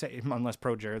 How dare you say it, unless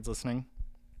Pro Jared's listening.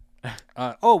 And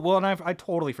I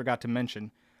totally forgot to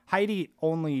mention, Heidi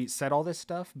only said all this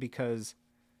stuff because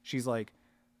she's like,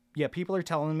 yeah, people are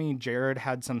telling me Jared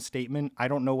had some statement. I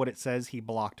don't know what it says. He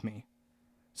blocked me.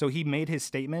 So he made his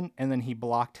statement, and then he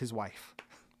blocked his wife.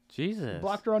 Jesus.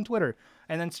 Blocked her on Twitter,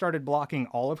 and then started blocking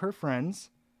all of her friends.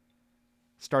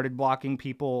 Started blocking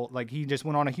people. Like, he just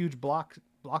went on a huge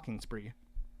blocking spree.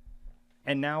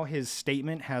 And now his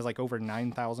statement has, like, over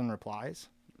 9,000 replies.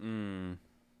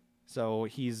 So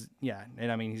he's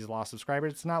lost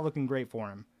subscribers. It's not looking great for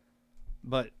him.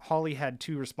 But Holly had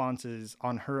 2 responses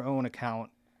on her own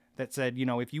account that said,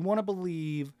 if you want to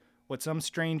believe what some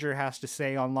stranger has to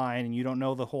say online and you don't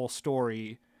know the whole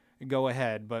story, go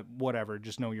ahead, but whatever,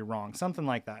 just know you're wrong. Something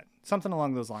like that. Something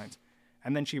along those lines.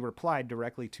 And then she replied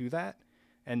directly to that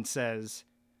and says,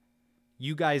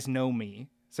 you guys know me.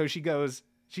 So she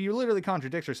literally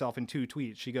contradicts herself in 2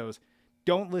 tweets. She goes,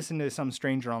 don't listen to some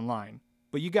stranger online,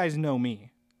 but you guys know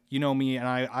me. You know me, and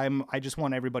I just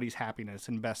want everybody's happiness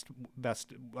and best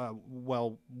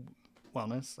wellness.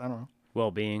 I don't know.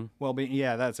 Well-being. Well-being.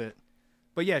 Yeah, that's it.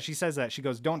 But yeah, she says that. She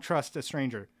goes, don't trust a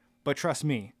stranger, but trust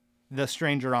me, the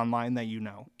stranger online that you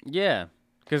know. Yeah,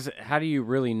 because how do you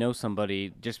really know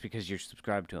somebody just because you're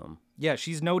subscribed to them? Yeah,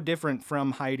 she's no different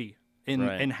from Heidi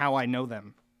in how I know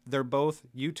them. They're both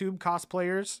YouTube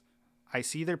cosplayers. I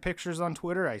see their pictures on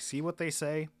Twitter. I see what they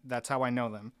say. That's how I know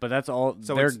them. But that's all.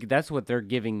 So that's what they're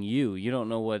giving you. You don't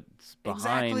know what's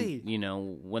behind. Exactly.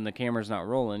 When the camera's not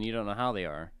rolling, you don't know how they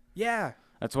are. Yeah.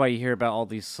 That's why you hear about all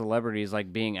these celebrities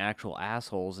like being actual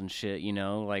assholes and shit,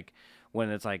 like when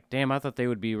it's like, damn, I thought they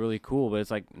would be really cool, but it's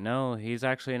like, no, he's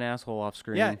actually an asshole off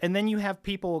screen. Yeah, and then you have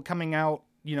people coming out,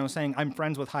 saying, I'm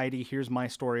friends with Heidi, here's my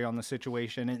story on the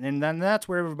situation. And then that's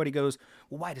where everybody goes,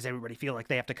 well, why does everybody feel like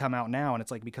they have to come out now? And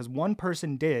it's like, because one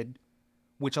person did,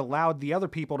 which allowed the other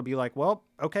people to be like, well,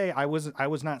 okay, I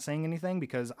was not saying anything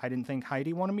because I didn't think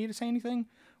Heidi wanted me to say anything.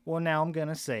 Well, now I'm going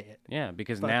to say it. Yeah,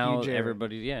 because Fuck now you, Jared.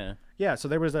 everybody, yeah. Yeah, so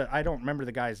there was I don't remember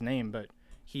the guy's name, but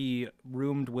he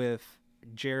roomed with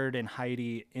Jared and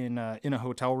Heidi in a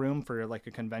hotel room for like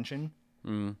a convention.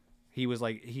 He was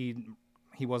like, he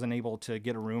wasn't able to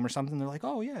get a room or something. They're like,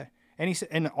 oh yeah. And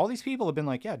and all these people have been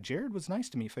like, yeah, Jared was nice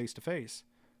to me face to face.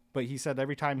 But he said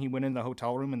every time he went in the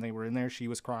hotel room and they were in there, she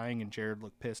was crying and Jared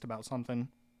looked pissed about something.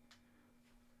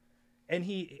 And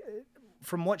he,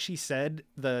 from what she said,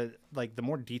 the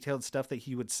more detailed stuff that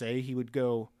he would say, he would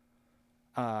go,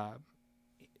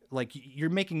 like, you're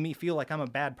making me feel like I'm a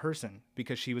bad person,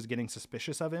 because she was getting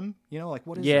suspicious of him. You know, like,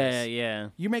 what is this? Yeah.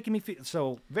 You're making me feel,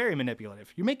 so very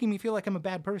manipulative. You're making me feel like I'm a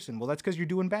bad person. Well, that's because you're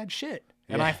doing bad shit.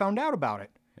 And Yeah. I found out about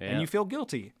it. Yeah. And you feel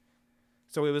guilty.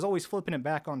 So it was always flipping it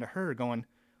back onto her, going,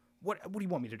 what do you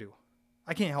want me to do?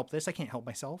 I can't help this. I can't help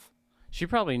myself. She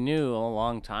probably knew a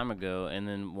long time ago and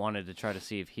then wanted to try to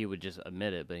see if he would just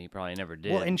admit it, but he probably never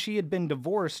did. Well, and she had been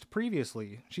divorced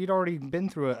previously. She'd already been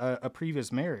through a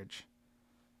previous marriage.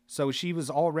 So she was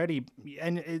already,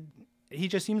 and he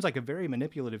just seems like a very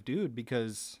manipulative dude,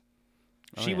 because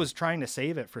she was trying to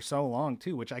save it for so long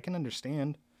too, which I can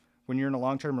understand. When you're in a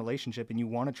long-term relationship and you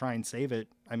want to try and save it,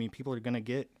 I mean, people are going to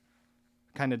get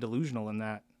kind of delusional in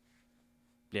that.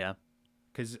 Yeah.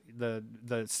 Because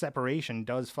the separation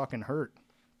does fucking hurt.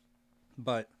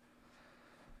 But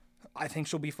I think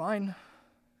she'll be fine.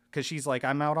 Because she's like,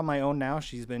 I'm out on my own now.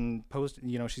 She's been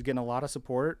she's getting a lot of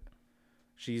support.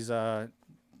 She got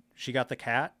the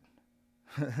cat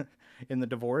in the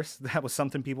divorce. That was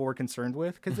something people were concerned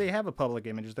with, because they have a public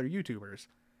image. They're YouTubers.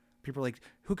 People are like,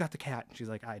 who got the cat? And she's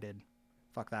like, I did.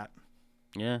 Fuck that.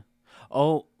 Yeah.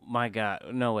 Oh my God.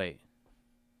 No, wait.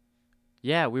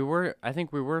 Yeah, I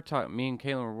think we were talking, me and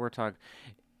Caitlin were talking.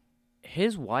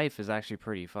 His wife is actually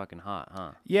pretty fucking hot,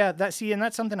 huh? Yeah, and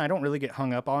that's something I don't really get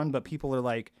hung up on, but people are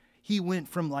like, he went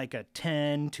from like a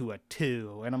 10 to a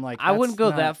 2. And I'm like, I wouldn't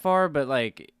go that far, but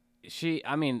like,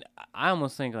 I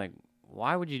almost think like,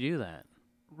 why would you do that?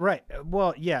 Right.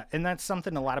 Well, yeah. And that's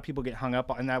something a lot of people get hung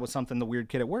up on. And that was something the weird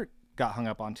kid at work got hung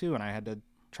up on too. And I had to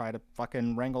try to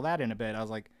fucking wrangle that in a bit. I was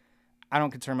like, I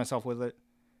don't concern myself with it.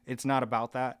 It's not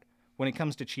about that. When it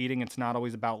comes to cheating, it's not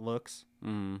always about looks.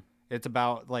 Mm-hmm. It's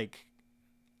about, like,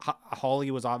 Holly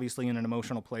was obviously in an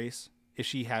emotional place. If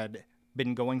she had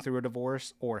been going through a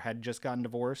divorce or had just gotten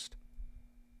divorced,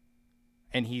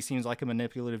 and he seems like a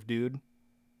manipulative dude.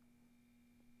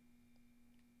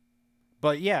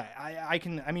 But yeah, I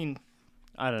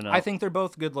don't know. I think they're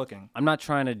both good looking. I'm not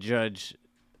trying to judge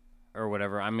or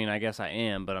whatever. I mean, I guess I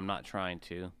am, but I'm not trying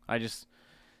to.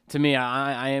 To me,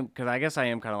 I am, because I guess I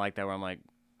am kind of like that, where I'm like,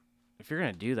 if you're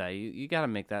going to do that, you got to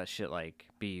make that shit, like,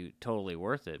 be totally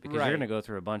worth it, because you're going to go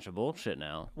through a bunch of bullshit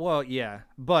now. Well, yeah,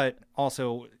 but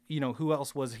also, who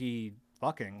else was he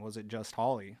fucking? Was it just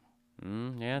Holly?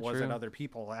 Yeah, was true. it other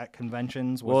people at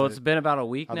conventions? Well, it's been about a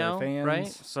week now, fans? Right?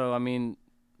 So, I mean,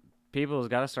 people's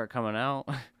got to start coming out.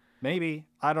 Maybe.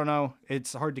 I don't know.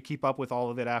 It's hard to keep up with all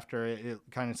of it after it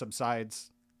kind of subsides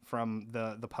from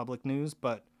the public news,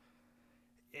 but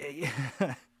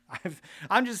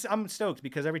I'm stoked,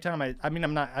 because every time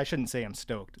I shouldn't say I'm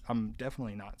stoked. I'm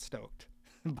definitely not stoked.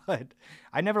 But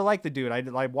I never liked the dude.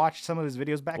 I watched some of his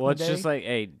videos back in the day. Well, it's just like,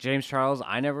 hey, James Charles,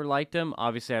 I never liked him.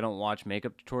 Obviously, I don't watch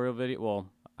makeup tutorial video. Well,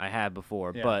 I had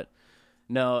before, but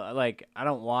no, like, I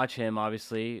don't watch him,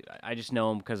 obviously. I just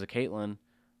know him because of Caitlin.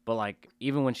 But, like,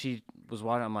 even when she was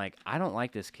watching, I'm like, I don't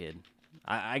like this kid.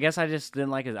 I guess I just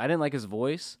didn't like his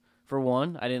voice, for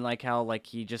one. I didn't like how, like,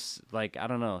 he just, like, I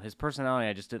don't know, his personality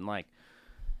I just didn't like.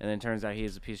 And then it turns out he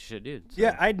is a piece of shit dude. So.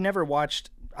 Yeah, I'd never watched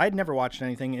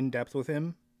anything in depth with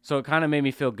him. So it kind of made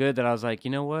me feel good that I was like, you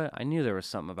know what? I knew there was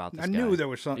something about this guy. I knew there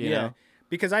was something, you know?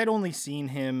 Because I'd only seen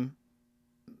him,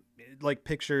 like,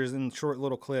 pictures and short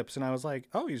little clips, and I was like,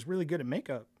 oh, he's really good at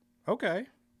makeup. Okay.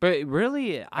 But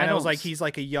really, I was like, he's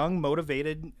like a young,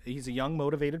 motivated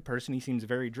person. He seems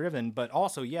very driven, but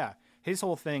also, yeah, his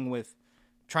whole thing with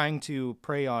trying to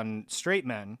prey on straight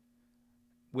men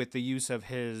with the use of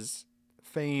his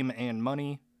fame and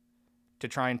money to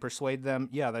try and persuade them,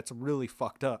 yeah, that's really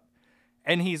fucked up.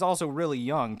 And he's also really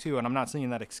young, too, and I'm not saying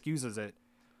that excuses it,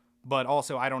 but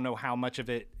also I don't know how much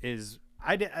of it is...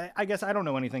 I guess I don't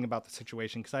know anything about the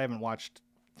situation, because I haven't watched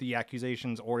the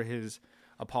accusations or his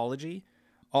apology.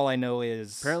 All I know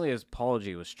is... Apparently his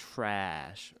apology was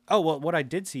trash. Oh, well, what I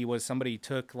did see was somebody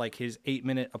took, like, his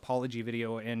 8-minute apology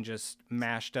video and just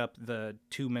mashed up the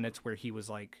 2 minutes where he was,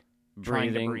 like,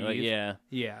 trying to breathe. Yeah.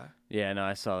 Yeah. Yeah, no,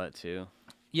 I saw that too.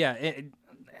 Yeah,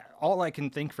 all I can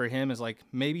think for him is, like,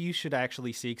 maybe you should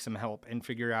actually seek some help and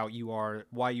figure out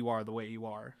why you are the way you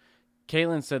are.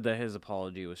 Caitlin said that his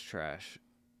apology was trash.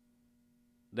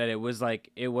 That it was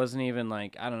like, it wasn't even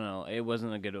like, I don't know, it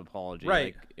wasn't a good apology.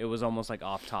 Right. Like, it was almost like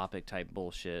off-topic type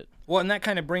bullshit. Well, and that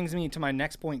kind of brings me to my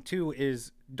next point, too,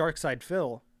 is Darkside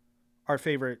Phil, our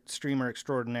favorite streamer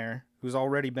extraordinaire, who's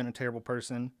already been a terrible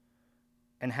person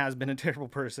and has been a terrible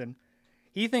person.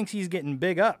 He thinks he's getting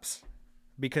big ups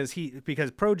because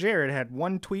Pro Jared had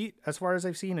one tweet, as far as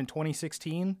I've seen, in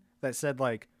 2016 that said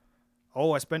like,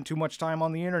 "Oh, I spent too much time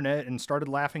on the internet and started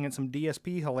laughing at some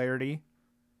DSP hilarity."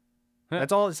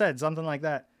 That's all it said, something like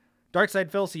that.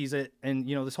 Darkside Phil sees it, and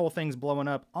this whole thing's blowing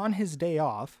up on his day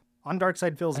off. On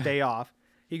Darkside Phil's day off,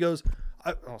 he goes,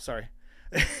 "Oh, sorry."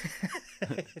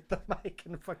 Hit the mic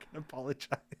and fucking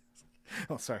apologize.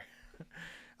 Oh, sorry.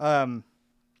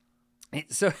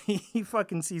 So he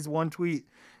fucking sees one tweet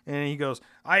and he goes,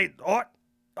 I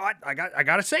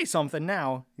gotta say something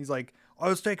now. He's like, I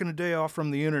was taking a day off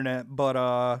from the internet,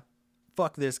 but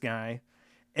fuck this guy.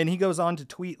 And he goes on to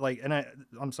tweet like, and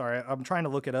I'm sorry, I'm trying to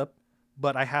look it up,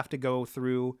 but I have to go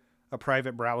through a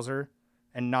private browser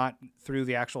and not through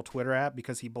the actual Twitter app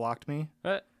because he blocked me.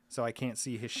 What? So I can't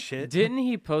see his shit. Didn't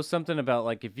he post something about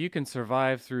like if you can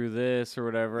survive through this or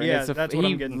whatever? And Yeah, that's what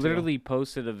I'm getting to. He literally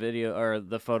posted a video or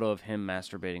the photo of him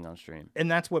masturbating on stream.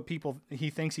 And that's what he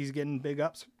thinks he's getting big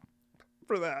ups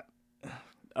for that.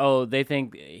 Oh, he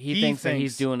thinks that he's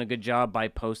thinks- doing a good job by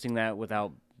posting that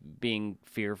without being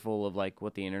fearful of like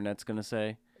what the internet's gonna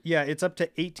say. Yeah, it's up to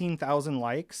 18,000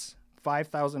 likes,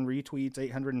 5,000 retweets,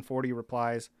 840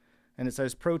 replies. And it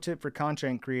says, pro tip for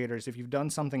content creators, if you've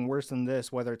done something worse than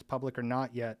this, whether it's public or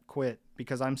not yet, quit,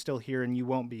 because I'm still here and you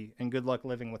won't be, and good luck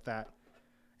living with that.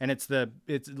 And it's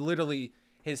literally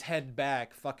his head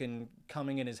back fucking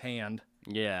coming in his hand.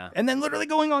 Yeah. And then literally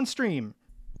going on stream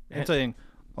and saying,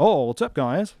 oh, what's up,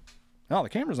 guys? Oh, the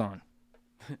camera's on.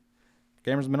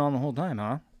 Camera's been on the whole time,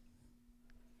 huh?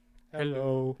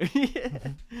 Hello.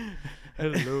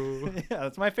 Hello. Yeah,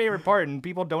 that's my favorite part, and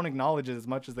people don't acknowledge it as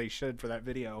much as they should for that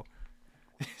video.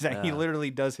 Is that he literally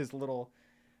does his little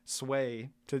sway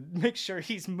to make sure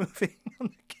he's moving on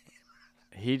the camera.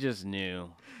 He just knew.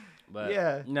 But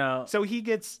Yeah. no. So he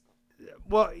gets,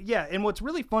 well, yeah, and what's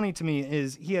really funny to me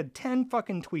is he had 10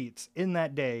 fucking tweets in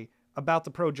that day about the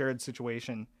Pro Jared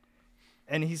situation,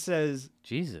 and he says,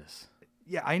 Jesus.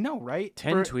 yeah, I know, right?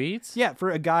 10 tweets? Yeah, for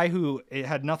a guy who it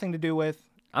had nothing to do with.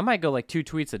 I might go like 2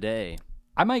 tweets a day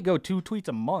I might go 2 tweets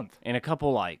a month. and a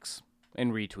couple likes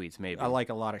and retweets maybe. I like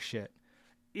a lot of shit.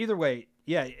 Either way,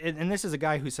 yeah, and this is a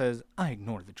guy who says, I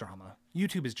ignore the drama.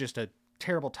 YouTube is just a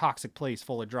terrible, toxic place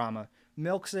full of drama.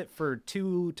 Milks it for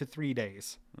 2 to 3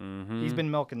 days. Mm-hmm. He's been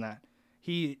milking that.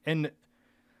 And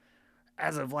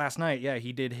as of last night, yeah,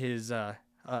 he did his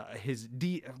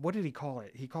what did he call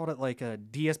it? He called it like a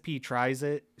DSP tries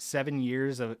it, 7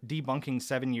 years of debunking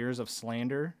 7 years of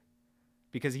slander.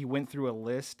 Because he went through a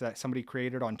list that somebody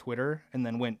created on Twitter and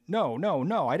then went, no,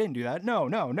 I didn't do that.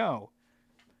 No.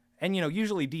 And,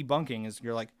 usually debunking is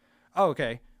you're like, oh,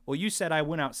 okay, well, you said I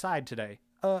went outside today.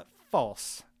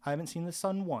 False. I haven't seen the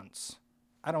sun once.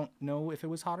 I don't know if it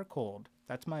was hot or cold.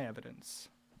 That's my evidence.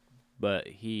 But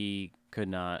he could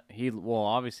not. Well,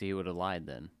 obviously he would have lied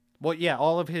then. Well, yeah,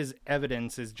 all of his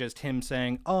evidence is just him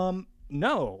saying,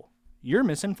 no, you're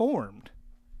misinformed.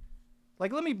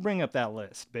 Like, let me bring up that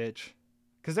list, bitch.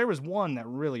 Because there was one that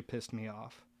really pissed me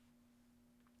off.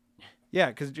 Yeah,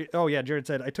 because, Jared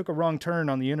said, I took a wrong turn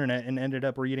on the internet and ended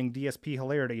up reading DSP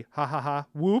hilarity. Ha ha ha.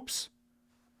 Whoops.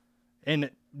 And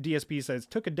DSP says,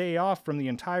 took a day off from the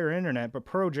entire internet, but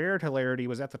Pro Jared hilarity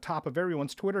was at the top of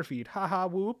everyone's Twitter feed. Ha ha.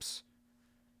 Whoops.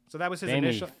 So that was his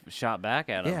initial. Shot back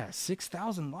at him. Yeah,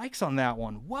 6,000 likes on that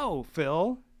one. Whoa,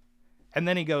 Phil. And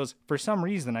then he goes, for some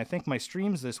reason, I think my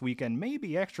streams this weekend may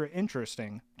be extra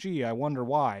interesting. Gee, I wonder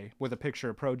why, with a picture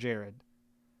of Pro Jared.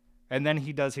 And then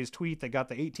he does his tweet that got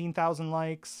the 18,000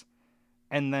 likes.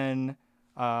 And then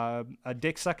a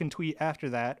dick-sucking tweet after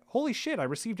that. Holy shit, I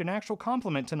received an actual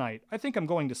compliment tonight. I think I'm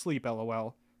going to sleep,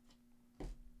 LOL.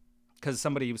 Because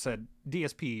somebody said,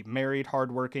 DSP, married,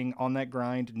 hardworking, on that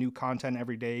grind, new content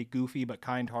every day, goofy but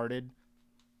kind-hearted.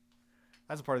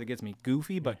 That's the part that gets me.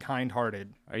 Goofy but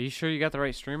kind-hearted. Are you sure you got the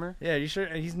right streamer? Yeah, you sure?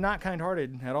 He's not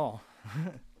kind-hearted at all.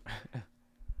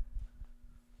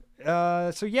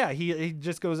 So yeah, he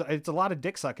just goes. It's a lot of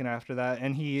dick sucking after that,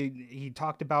 and he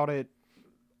talked about it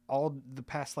all the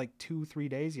past like 2-3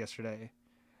 days yesterday.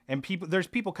 And there's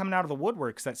people coming out of the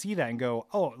woodworks that see that and go,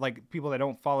 oh, like people that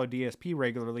don't follow DSP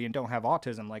regularly and don't have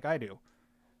autism like I do.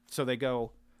 So they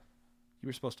go, you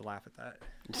were supposed to laugh at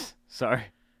that. Sorry.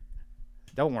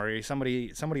 Don't worry,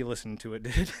 somebody listened to it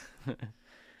did.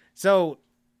 So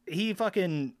he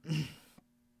fucking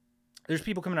there's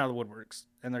people coming out of the woodworks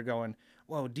and they're going,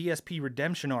 whoa, DSP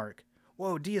redemption arc.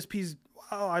 Whoa, DSP's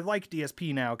I like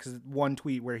DSP now because one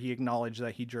tweet where he acknowledged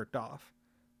that he jerked off.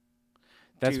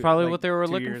 That's probably like, what they were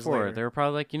 2 looking years for. later. They were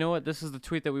probably like, you know what, this is the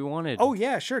tweet that we wanted. Oh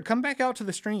yeah, sure. Come back out to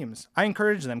the streams. I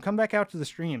encourage them. Come back out to the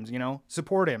streams,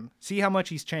 support him. See how much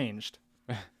he's changed.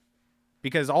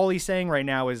 Because all he's saying right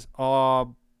now is,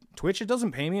 Twitch, it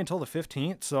doesn't pay me until the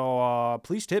 15th, so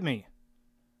please tip me.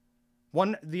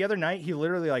 The other night, he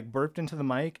literally like burped into the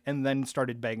mic and then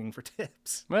started begging for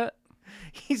tips. What?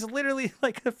 He's literally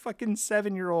like a fucking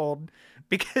 7-year-old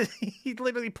because he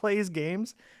literally plays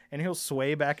games and he'll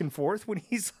sway back and forth when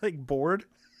he's like bored.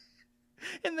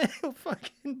 And then he'll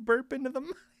fucking burp into the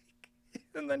mic.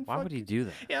 And then Why would he do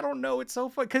that? Yeah, I don't know. It's so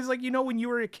fun. Because, like, you know, when you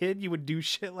were a kid, you would do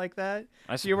shit like that.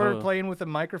 I So you were suppose. playing with a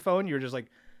microphone. You were just like,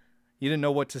 you didn't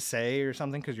know what to say or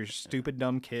something because you're a stupid,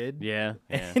 dumb kid. Yeah.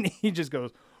 And he just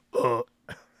goes, ugh.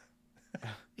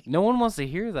 No one wants to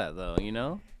hear that, though, you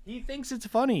know? He thinks it's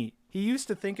funny. He used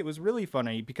to think it was really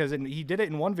funny because he did it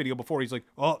in one video before. He's like,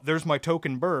 oh, there's my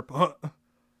token burp.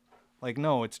 Like,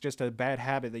 no, it's just a bad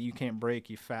habit that you can't break,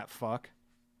 you fat fuck.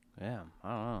 Yeah, I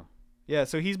don't know. Yeah,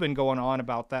 so he's been going on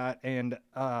about that, and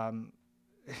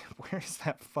where's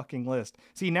that fucking list?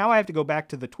 See, now I have to go back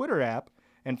to the Twitter app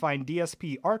and find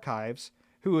DSP Archives,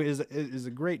 who is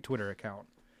a great Twitter account.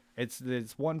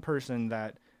 It's one person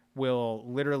that will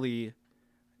literally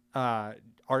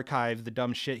archive the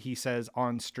dumb shit he says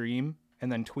on stream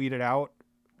and then tweet it out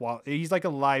while he's like a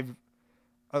live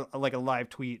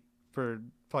tweet for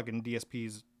fucking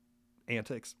DSP's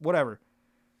antics, whatever.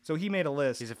 So he made a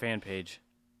list. He's a fan page.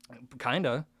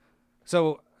 Kinda.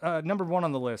 So, number 1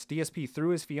 on the list, DSP threw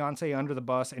his fiancée under the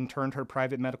bus and turned her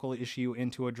private medical issue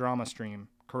into a drama stream.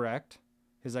 Correct?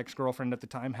 His ex-girlfriend at the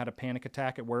time had a panic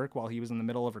attack at work while he was in the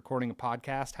middle of recording a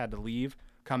podcast, had to leave,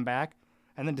 come back,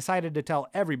 and then decided to tell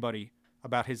everybody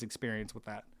about his experience with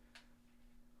that.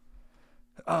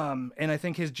 And I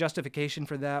think his justification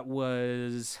for that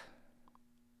was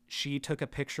she took a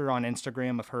picture on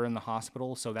Instagram of her in the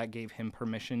hospital, so that gave him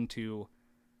permission to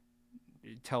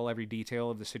tell every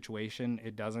detail of the situation.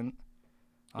 It doesn't.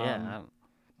 Yeah.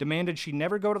 Demanded she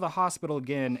never go to the hospital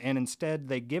again, and instead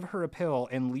they give her a pill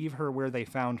and leave her where they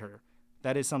found her.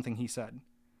 That is something he said.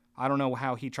 I don't know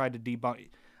how he tried to debunk.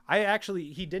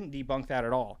 He didn't debunk that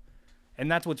at all.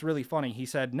 And that's what's really funny. He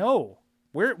said, no,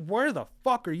 where the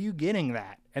fuck are you getting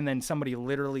that? And then somebody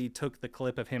literally took the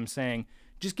clip of him saying,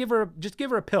 just give her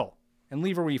a pill and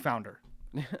leave her where you found her.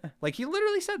 Like, he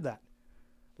literally said that.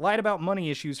 Lied about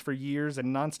money issues for years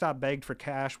and nonstop begged for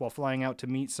cash while flying out to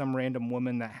meet some random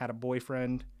woman that had a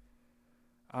boyfriend.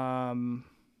 I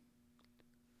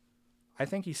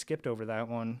think he skipped over that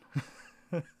one.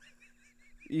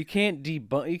 You can't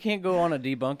go on a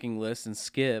debunking list and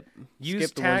skip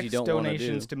Use the ones you tax don't want to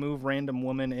donations do. to move random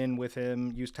woman in with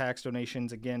him. Use tax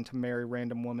donations again to marry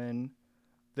random woman.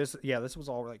 This was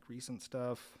all like recent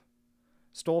stuff.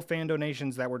 Stole fan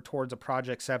donations that were towards a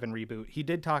Project 7 reboot. He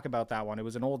did talk about that one. It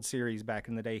was an old series back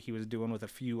in the day he was doing with a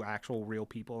few actual real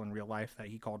people in real life that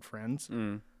he called friends.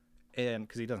 And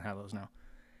because he doesn't have those now.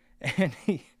 And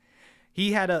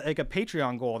he had a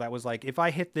Patreon goal that was like, if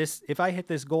I hit this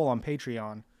goal on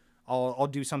Patreon, I'll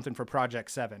do something for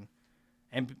Project 7.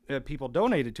 And people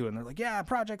donated to him. They're like, yeah,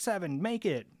 Project 7, make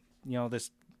it. You know,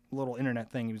 this little internet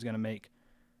thing he was going to make.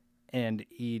 And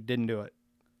he didn't do it.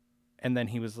 And then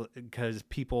because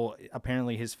people,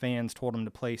 apparently his fans told him to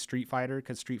play Street Fighter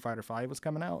because Street Fighter 5 was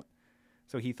coming out.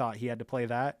 So he thought he had to play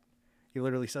that. He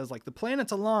literally says, like, the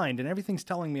planets aligned and everything's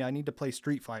telling me I need to play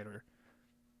Street Fighter.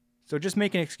 So just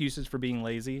making excuses for being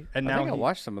lazy. And I now think I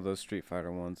watched some of those Street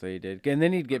Fighter ones that he did. And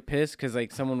then he'd get pissed because,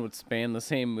 like, someone would spam the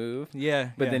same move.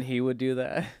 Yeah. But then he would do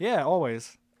that. Yeah,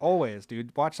 always. Always,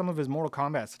 dude. Watch some of his Mortal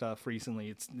Kombat stuff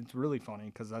recently. It's really funny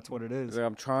because that's what it is.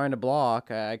 I'm trying to block.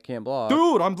 I can't block.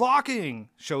 Dude, I'm blocking.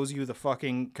 Shows you the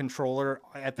fucking controller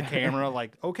at the camera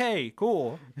like, okay,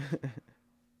 cool.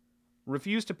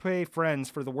 Refused to pay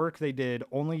friends for the work they did,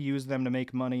 only used them to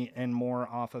make money and more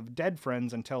off of dead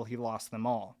friends until he lost them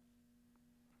all.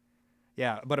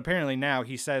 Yeah, but apparently now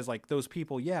he says like those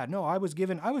people, yeah, no, I was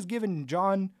giving him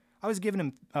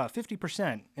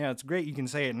 50%. Yeah, it's great you can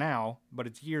say it now, but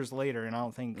it's years later, and I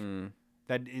don't think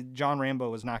that John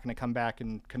Rambo is not going to come back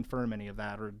and confirm any of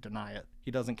that or deny it.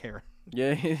 He doesn't care.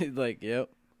 Yeah, like, yep.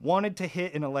 Wanted to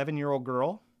hit an 11-year-old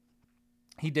girl.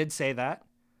 He did say that.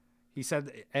 He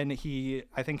said, and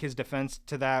I think his defense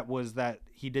to that was that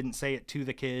he didn't say it to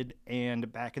the kid,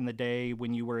 and back in the day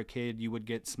when you were a kid, you would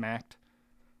get smacked.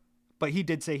 But he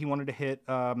did say he wanted to hit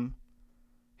an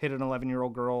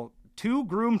 11-year-old girl. 2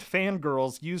 groomed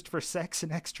fangirls used for sex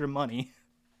and extra money.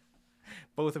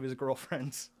 Both of his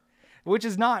girlfriends. Which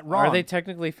is not wrong. Are they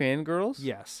technically fangirls?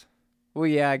 Yes. Well,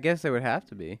 yeah, I guess they would have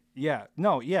to be. Yeah.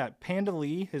 No, yeah. Panda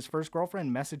Lee, his first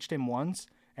girlfriend, messaged him once,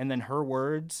 and then her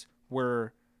words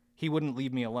were, he wouldn't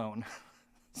leave me alone.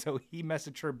 So he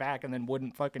messaged her back and then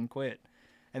wouldn't fucking quit.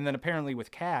 And then apparently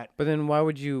with Kat. But then why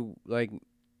would you, like,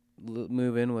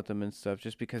 move in with him and stuff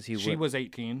just because She was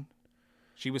 18.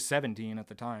 She was 17 at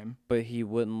the time. But he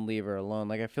wouldn't leave her alone.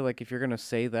 Like, I feel like if you're going to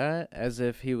say that as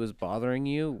if he was bothering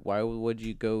you, why would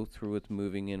you go through with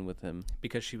moving in with him?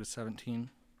 Because she was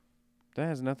 17. That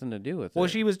has nothing to do with it. Well,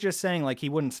 she was just saying, like, he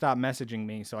wouldn't stop messaging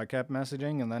me, so I kept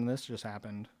messaging, and then this just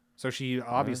happened. So she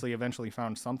obviously eventually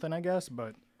found something, I guess,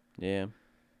 but... Yeah.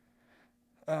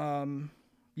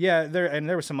 Yeah,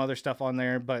 there was some other stuff on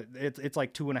there, but it's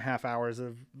like 2.5 hours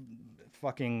of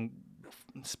fucking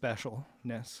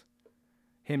specialness.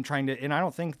 Him trying to, and I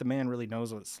don't think the man really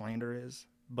knows what slander is,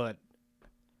 but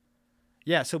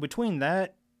yeah. So between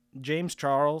that, James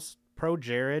Charles, pro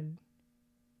Jared,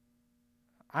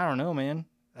 I don't know, man.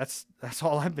 That's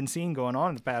all I've been seeing going on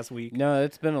in the past week. No,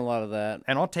 it's been a lot of that.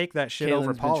 And I'll take that shit Caitlin's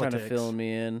over been politics. trying to fill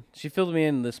me in. She filled me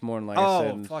in this morning, like I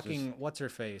said. Oh, fucking what's her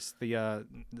face? The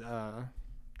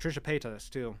Trisha Paytas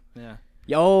too. Yeah.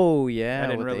 Oh yeah, I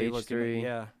didn't with really H3. look at it.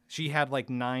 Yeah. She had like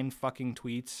 9 fucking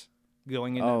tweets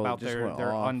going in about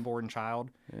their unborn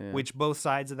child, which both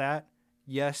sides of that.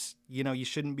 Yes, you know, you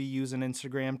shouldn't be using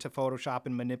Instagram to Photoshop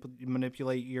and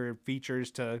manipulate your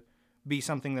features to be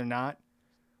something they're not.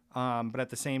 But at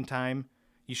the same time,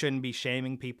 you shouldn't be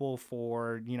shaming people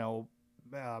for, you know,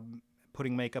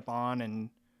 putting makeup on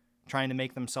and trying to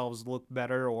make themselves look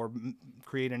better or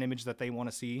create an image that they want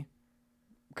to see.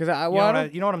 Because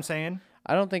you know what I'm saying?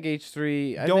 I don't think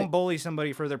H3. Don't bully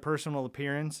somebody for their personal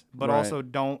appearance, but also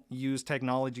don't use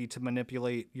technology to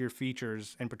manipulate your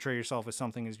features and portray yourself as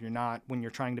something as you're not when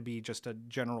you're trying to be just a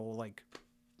general like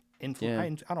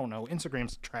influence. I don't know.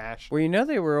 Instagram's trash. Well, you know,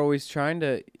 they were always trying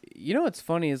to. You know what's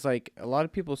funny is like a lot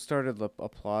of people started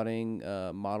applauding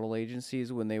model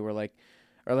agencies when they were like,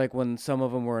 or like when some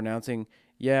of them were announcing,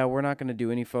 yeah, we're not going to do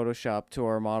any Photoshop to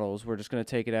our models. We're just going to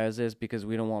take it as is because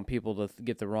we don't want people to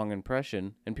get the wrong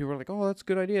impression. And people are like, oh, that's a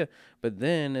good idea. But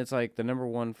then it's like the number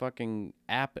one fucking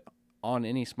app on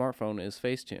any smartphone is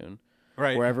Facetune.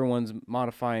 Right. Where everyone's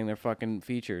modifying their fucking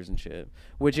features and shit.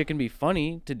 Which it can be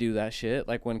funny to do that shit.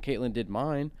 Like when Caitlin did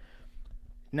mine.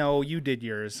 No, you did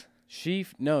yours. She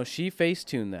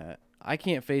Facetuned that. I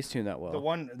can't Facetune that well.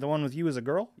 The one with you as a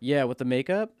girl? Yeah, with the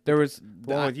makeup. There was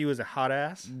the one with you as a hot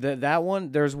ass. That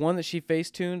one. There's one that she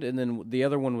Facetuned, and then the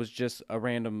other one was just a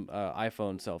random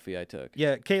iPhone selfie I took.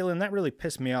 Yeah, Caitlin, that really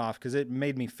pissed me off because it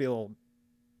made me feel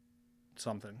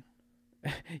something.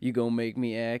 You gonna make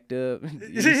me act up?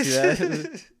 You see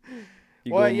that?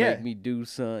 You gonna make me do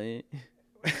something?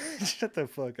 Shut the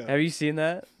fuck up. Have you seen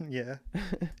that? Yeah.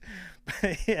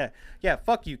 Yeah.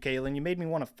 Fuck you, Caitlin. You made me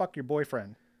want to fuck your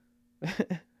boyfriend.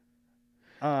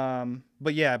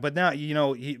 But now you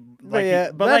know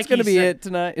that's gonna be it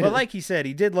tonight. But like he said,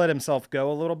 he did let himself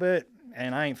go a little bit,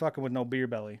 and I ain't fucking with no beer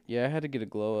belly. Yeah, I had to get a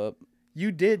glow up.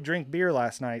 You did drink beer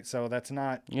last night, so that's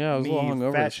not I was a little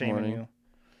hungover fat this shaming morning. you.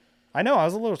 I know. I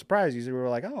was a little surprised. You were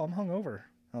like, "Oh, I'm hungover."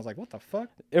 I was like, "What the fuck?"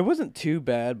 It wasn't too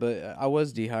bad, but I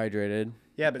was dehydrated.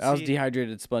 Yeah, but I was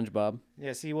dehydrated SpongeBob.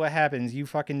 Yeah, see what happens. You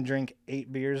fucking drink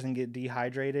 8 beers and get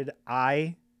dehydrated.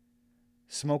 I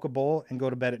smoke a bowl and go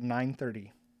to bed at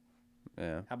 9:30.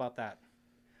 Yeah. How about that?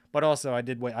 But also, I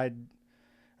did wait. I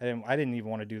didn't even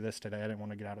want to do this today. I didn't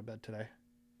want to get out of bed today.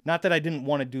 Not that I didn't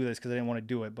want to do this because I didn't want to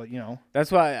do it, but you know.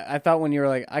 That's why I thought when you were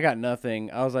like, I got nothing.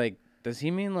 I was like, does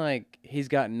he mean like he's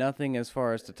got nothing as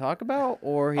far as to talk about,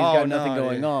 or he's got nothing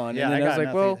going on? Yeah, and then I was like,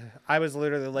 nothing. well, I was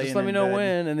literally laying. Just let me know bed.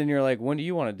 when. And then you're like, when do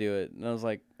you want to do it? And I was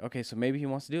like, okay, so maybe he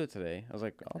wants to do it today. I was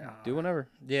like, I'll do whenever.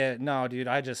 Yeah, no, dude,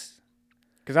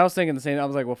 because I was thinking the same. I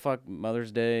was like, well, fuck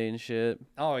Mother's Day and shit.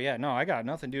 Oh yeah, no, I got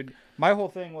nothing, dude. My whole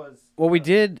thing was. Well, we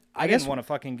did. I guess want to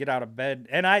fucking get out of bed,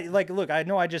 and look. I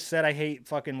know I just said I hate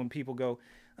fucking when people go,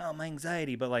 oh, my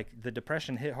anxiety, but like the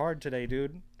depression hit hard today,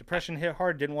 dude. Depression hit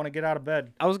hard. Didn't want to get out of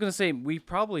bed. I was gonna say we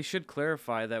probably should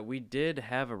clarify that we did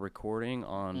have a recording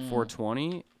on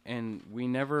 420, and we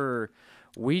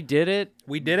did it.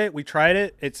 We did it. We tried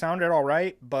it. It sounded all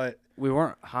right, but we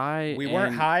weren't high. We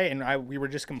weren't high, and we were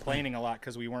just complaining a lot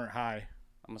because we weren't high.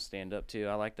 I'm gonna stand up too.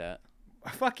 I like that.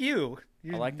 Fuck you.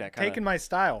 I like that. Taking my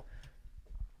style.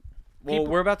 Well,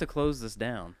 we're about to close this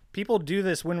down. People do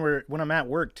this when I'm at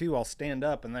work too. I'll stand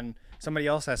up, and then somebody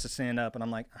else has to stand up, and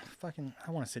I'm like,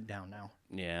 I want to sit down now.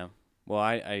 Yeah. Well,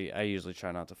 I usually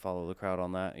try not to follow the crowd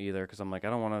on that either, because I'm like, I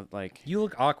don't want to like. You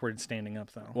look awkward standing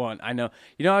up though. Well, I know.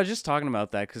 You know, I was just talking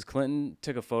about that because Clinton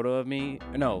took a photo of me.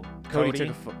 No, Cody took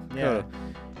a photo.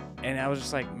 And I was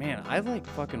just like, man, I like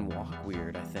fucking walk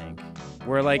weird. I think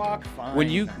where like when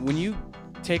you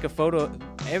take a photo,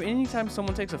 anytime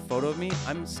someone takes a photo of me,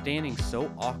 I'm standing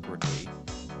so awkwardly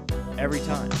every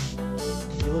time.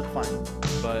 You look fine.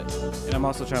 And I'm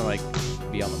also trying to like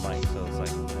be on the mic, so it's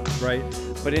like right.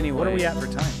 But anyway, what are we at for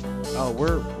time? Oh,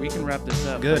 we can wrap this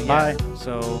up. Good. Bye.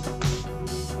 So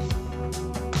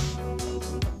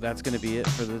that's going to be it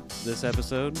for this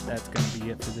episode. That's going to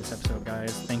be it for this episode,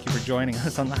 guys. Thank you for joining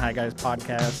us on the Hi Guys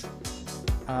podcast.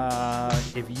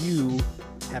 If you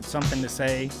have something to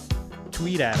say,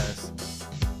 tweet at us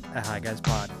at Hi Guys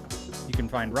Pod. You can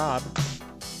find Rob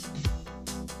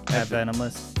at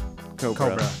Venomous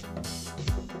Cobra.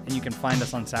 And you can find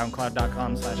us on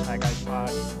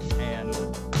soundcloud.com/HiGuysPod. And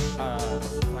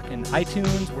fucking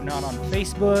iTunes. We're not on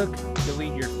Facebook.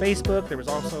 Delete your Facebook. There was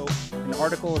also an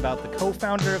article about the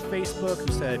co-founder of Facebook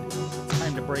who said it's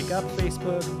time to break up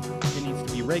Facebook. It needs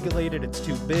to be regulated. It's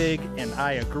too big. And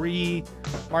I agree.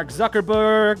 Mark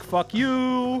Zuckerberg, fuck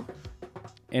you.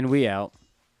 And we out.